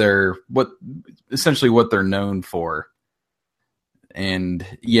resources. They're essentially what they're known for. And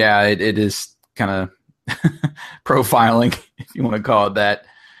yeah, it is kind of profiling, if you want to call it that.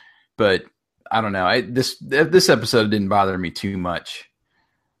 But I don't know. This episode didn't bother me too much.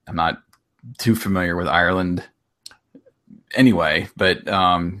 I'm not too familiar with Ireland anyway, but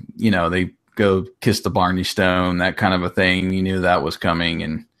they go kiss the Blarney Stone, that kind of a thing. You knew that was coming,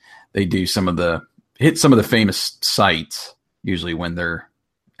 and they do hit some of the famous sites usually when they're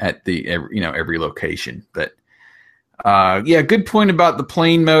at every location. But good point about the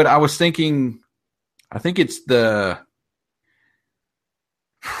plane mode. I was thinking, I think it's the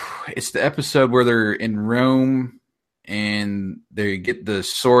episode where they're in Rome and they get the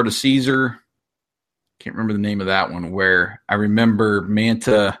sword of Caesar. Can't remember the name of that one, where I remember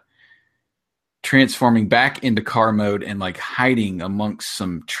Manta transforming back into car mode and like hiding amongst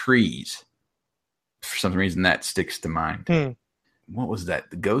some trees. For some reason that sticks to mind. What was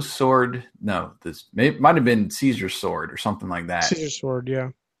that? The ghost sword? No, it might have been Caesar's sword or something like that. Caesar's sword, yeah.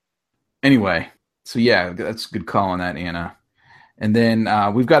 Anyway, so yeah, that's a good call on that, Anna. And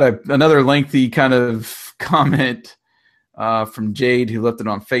then we've got another lengthy kind of comment from Jade, who left it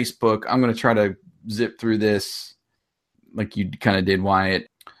on Facebook. I'm going to try to zip through this like you kind of did, Wyatt.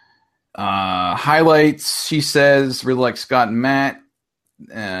 Highlights, she says, really like Scott and Matt,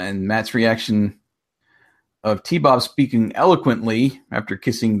 and Matt's reaction of T-Bob speaking eloquently after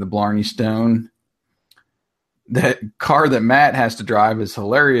kissing the Blarney Stone. That car that Matt has to drive is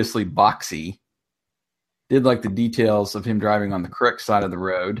hilariously boxy. Did like the details of him driving on the correct side of the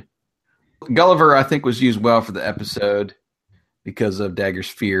road. Gulliver, I think, was used well for the episode because of Dagger's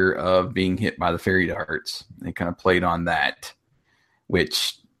fear of being hit by the fairy darts. They kind of played on that,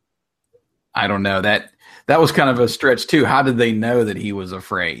 which I don't know. That was kind of a stretch too. How did they know that he was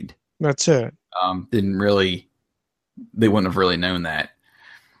afraid? That's it. They wouldn't have really known that.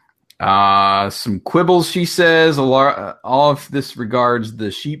 Some quibbles, she says. All of this regards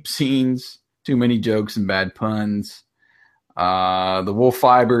the sheep scenes. Too many jokes and bad puns. The wolf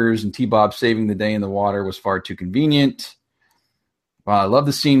fibers and T-Bob saving the day in the water was far too convenient. While I love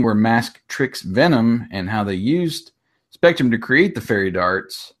the scene where Mask tricks Venom and how they used Spectrum to create the fairy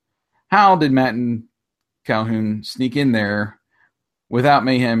darts, how did Matt and Calhoun sneak in there without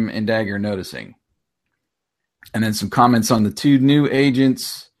Mayhem and Dagger noticing? And then some comments on the two new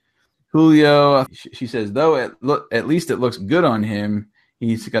agents. Julio, she says, though at least it looks good on him.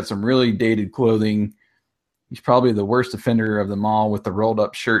 He's got some really dated clothing. He's probably the worst offender of them all with the rolled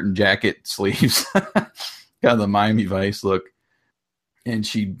up shirt and jacket sleeves. Kind of the Miami Vice look. And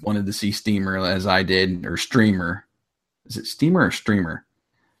she wanted to see Steamer, as I did, or Streamer. Is it Steamer or Streamer?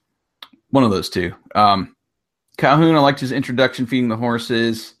 One of those two. Calhoun, I liked his introduction feeding the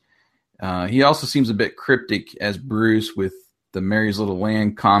horses. He also seems a bit cryptic as Bruce with the Mary's Little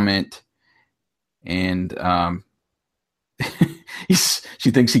Land comment. And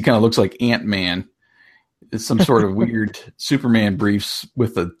she thinks he kind of looks like Ant-Man. It's some sort of weird Superman briefs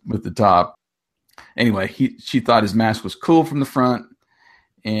with the top. Anyway, she thought his mask was cool from the front,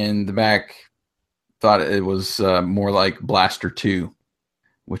 and the back thought it was more like Blaster 2,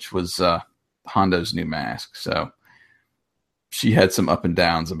 which was Hondo's new mask. So she had some up and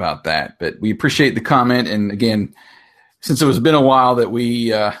downs about that, but we appreciate the comment. And again, since it was been a while that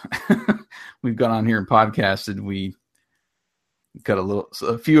we've gone on here and podcasted, we cut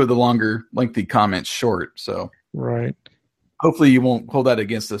a few of the longer, lengthy comments short. So right. Hopefully you won't hold that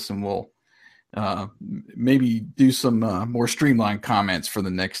against us, and we'll maybe do some more streamlined comments for the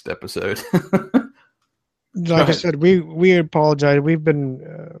next episode. Like I said, we apologize. We've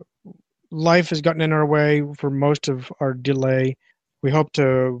been life has gotten in our way for most of our delay. We hope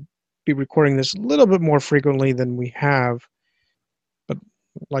to be recording this a little bit more frequently than we have. But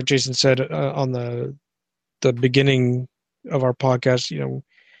like Jason said on the beginning of our podcast,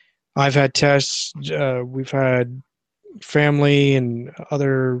 I've had tests. We've had family and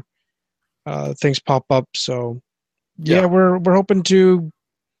other things pop up. So yeah, we're hoping to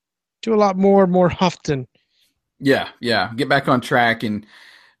do a lot more often. Yeah. Get back on track. And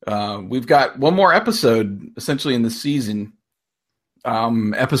we've got one more episode essentially in the season.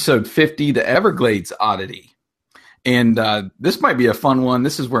 Episode 50, The Everglades Oddity. And this might be a fun one.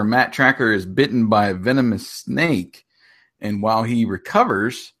 This is where Matt Tracker is bitten by a venomous snake. And while he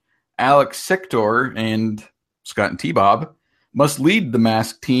recovers, Alex Sector and Scott and T-Bob must lead the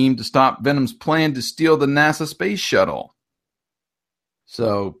masked team to stop Venom's plan to steal the NASA space shuttle.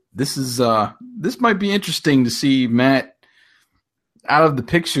 So this might be interesting to see Matt out of the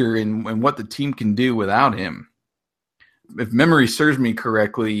picture and what the team can do without him. If memory serves me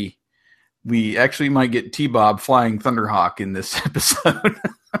correctly, we actually might get T-Bob flying Thunderhawk in this episode.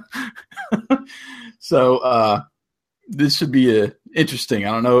 So this should be interesting.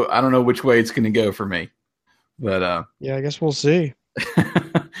 I don't know which way it's going to go for me, but yeah, I guess we'll see.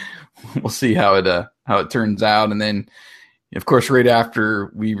 We'll see how it turns out, and then of course right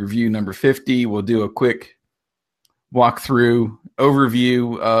after we review number 50, we'll do a quick walkthrough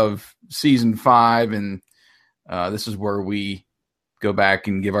overview of season 5, and this is where we go back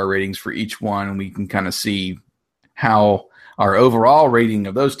and give our ratings for each one, and we can kind of see how our overall rating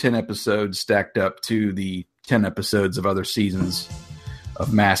of those 10 episodes stacked up to the 10 episodes of other seasons of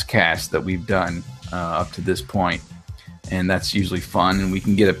Masscast that we've done up to this point. And that's usually fun, and we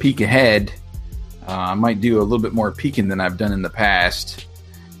can get a peek ahead. I might do a little bit more peeking than I've done in the past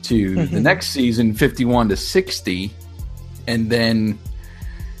to the next season, 51 to 60, and then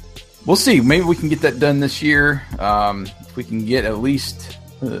we'll see. Maybe we can get that done this year. If we can get at least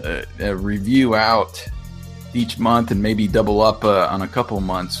a review out each month and maybe double up on a couple of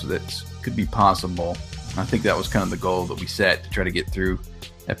months, that could be possible. I think that was kind of the goal that we set, to try to get through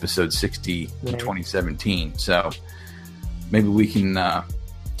episode 60 in 2017. So maybe we can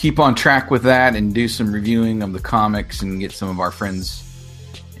keep on track with that and do some reviewing of the comics and get some of our friends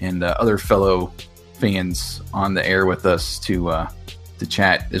and other fellow fans on the air with us to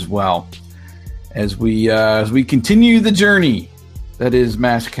chat as well as we continue the journey that is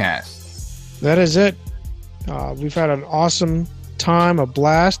Masscast. That is it. We've had an awesome time, a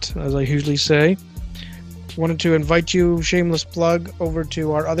blast, as I usually say. Wanted to invite you, shameless plug, over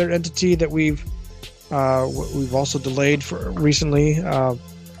to our other entity that we've also delayed for recently.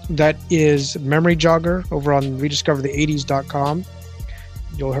 That is Memory Jogger over on rediscoverthe80s.com.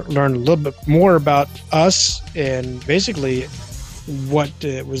 You'll learn a little bit more about us and basically what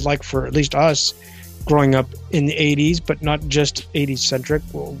it was like for at least us growing up in the 80s, but not just 80s centric.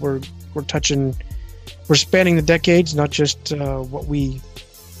 We're spanning the decades, not just what we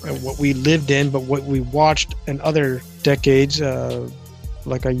lived in, but what we watched in other decades.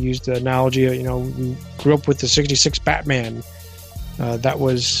 Like I used the analogy, we grew up with the '66 Batman. That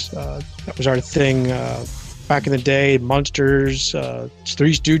was our thing back in the day. Monsters,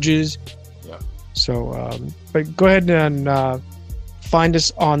 Three Stooges. Yeah. So, but go ahead and find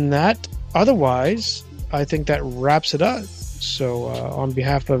us on that. Otherwise, I think that wraps it up. So, on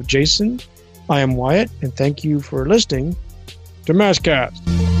behalf of Jason, I am Wyatt, and thank you for listening to Masscast.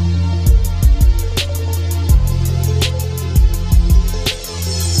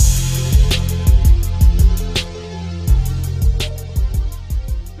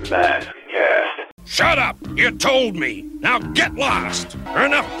 Masscast. Shut up! You told me! Now get lost!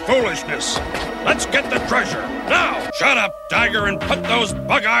 Enough foolishness! Let's get the treasure! Now! Shut up, Tiger, and put those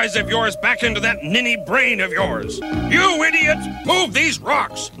bug eyes of yours back into that ninny brain of yours! You idiot! Move these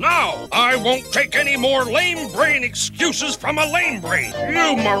rocks! Now! I won't take any more lame brain excuses from a lame brain!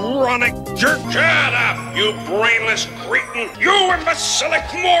 You moronic jerk! Shut up, you brainless cretin! You imbecilic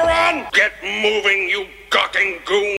moron! Get moving, you gawking goon!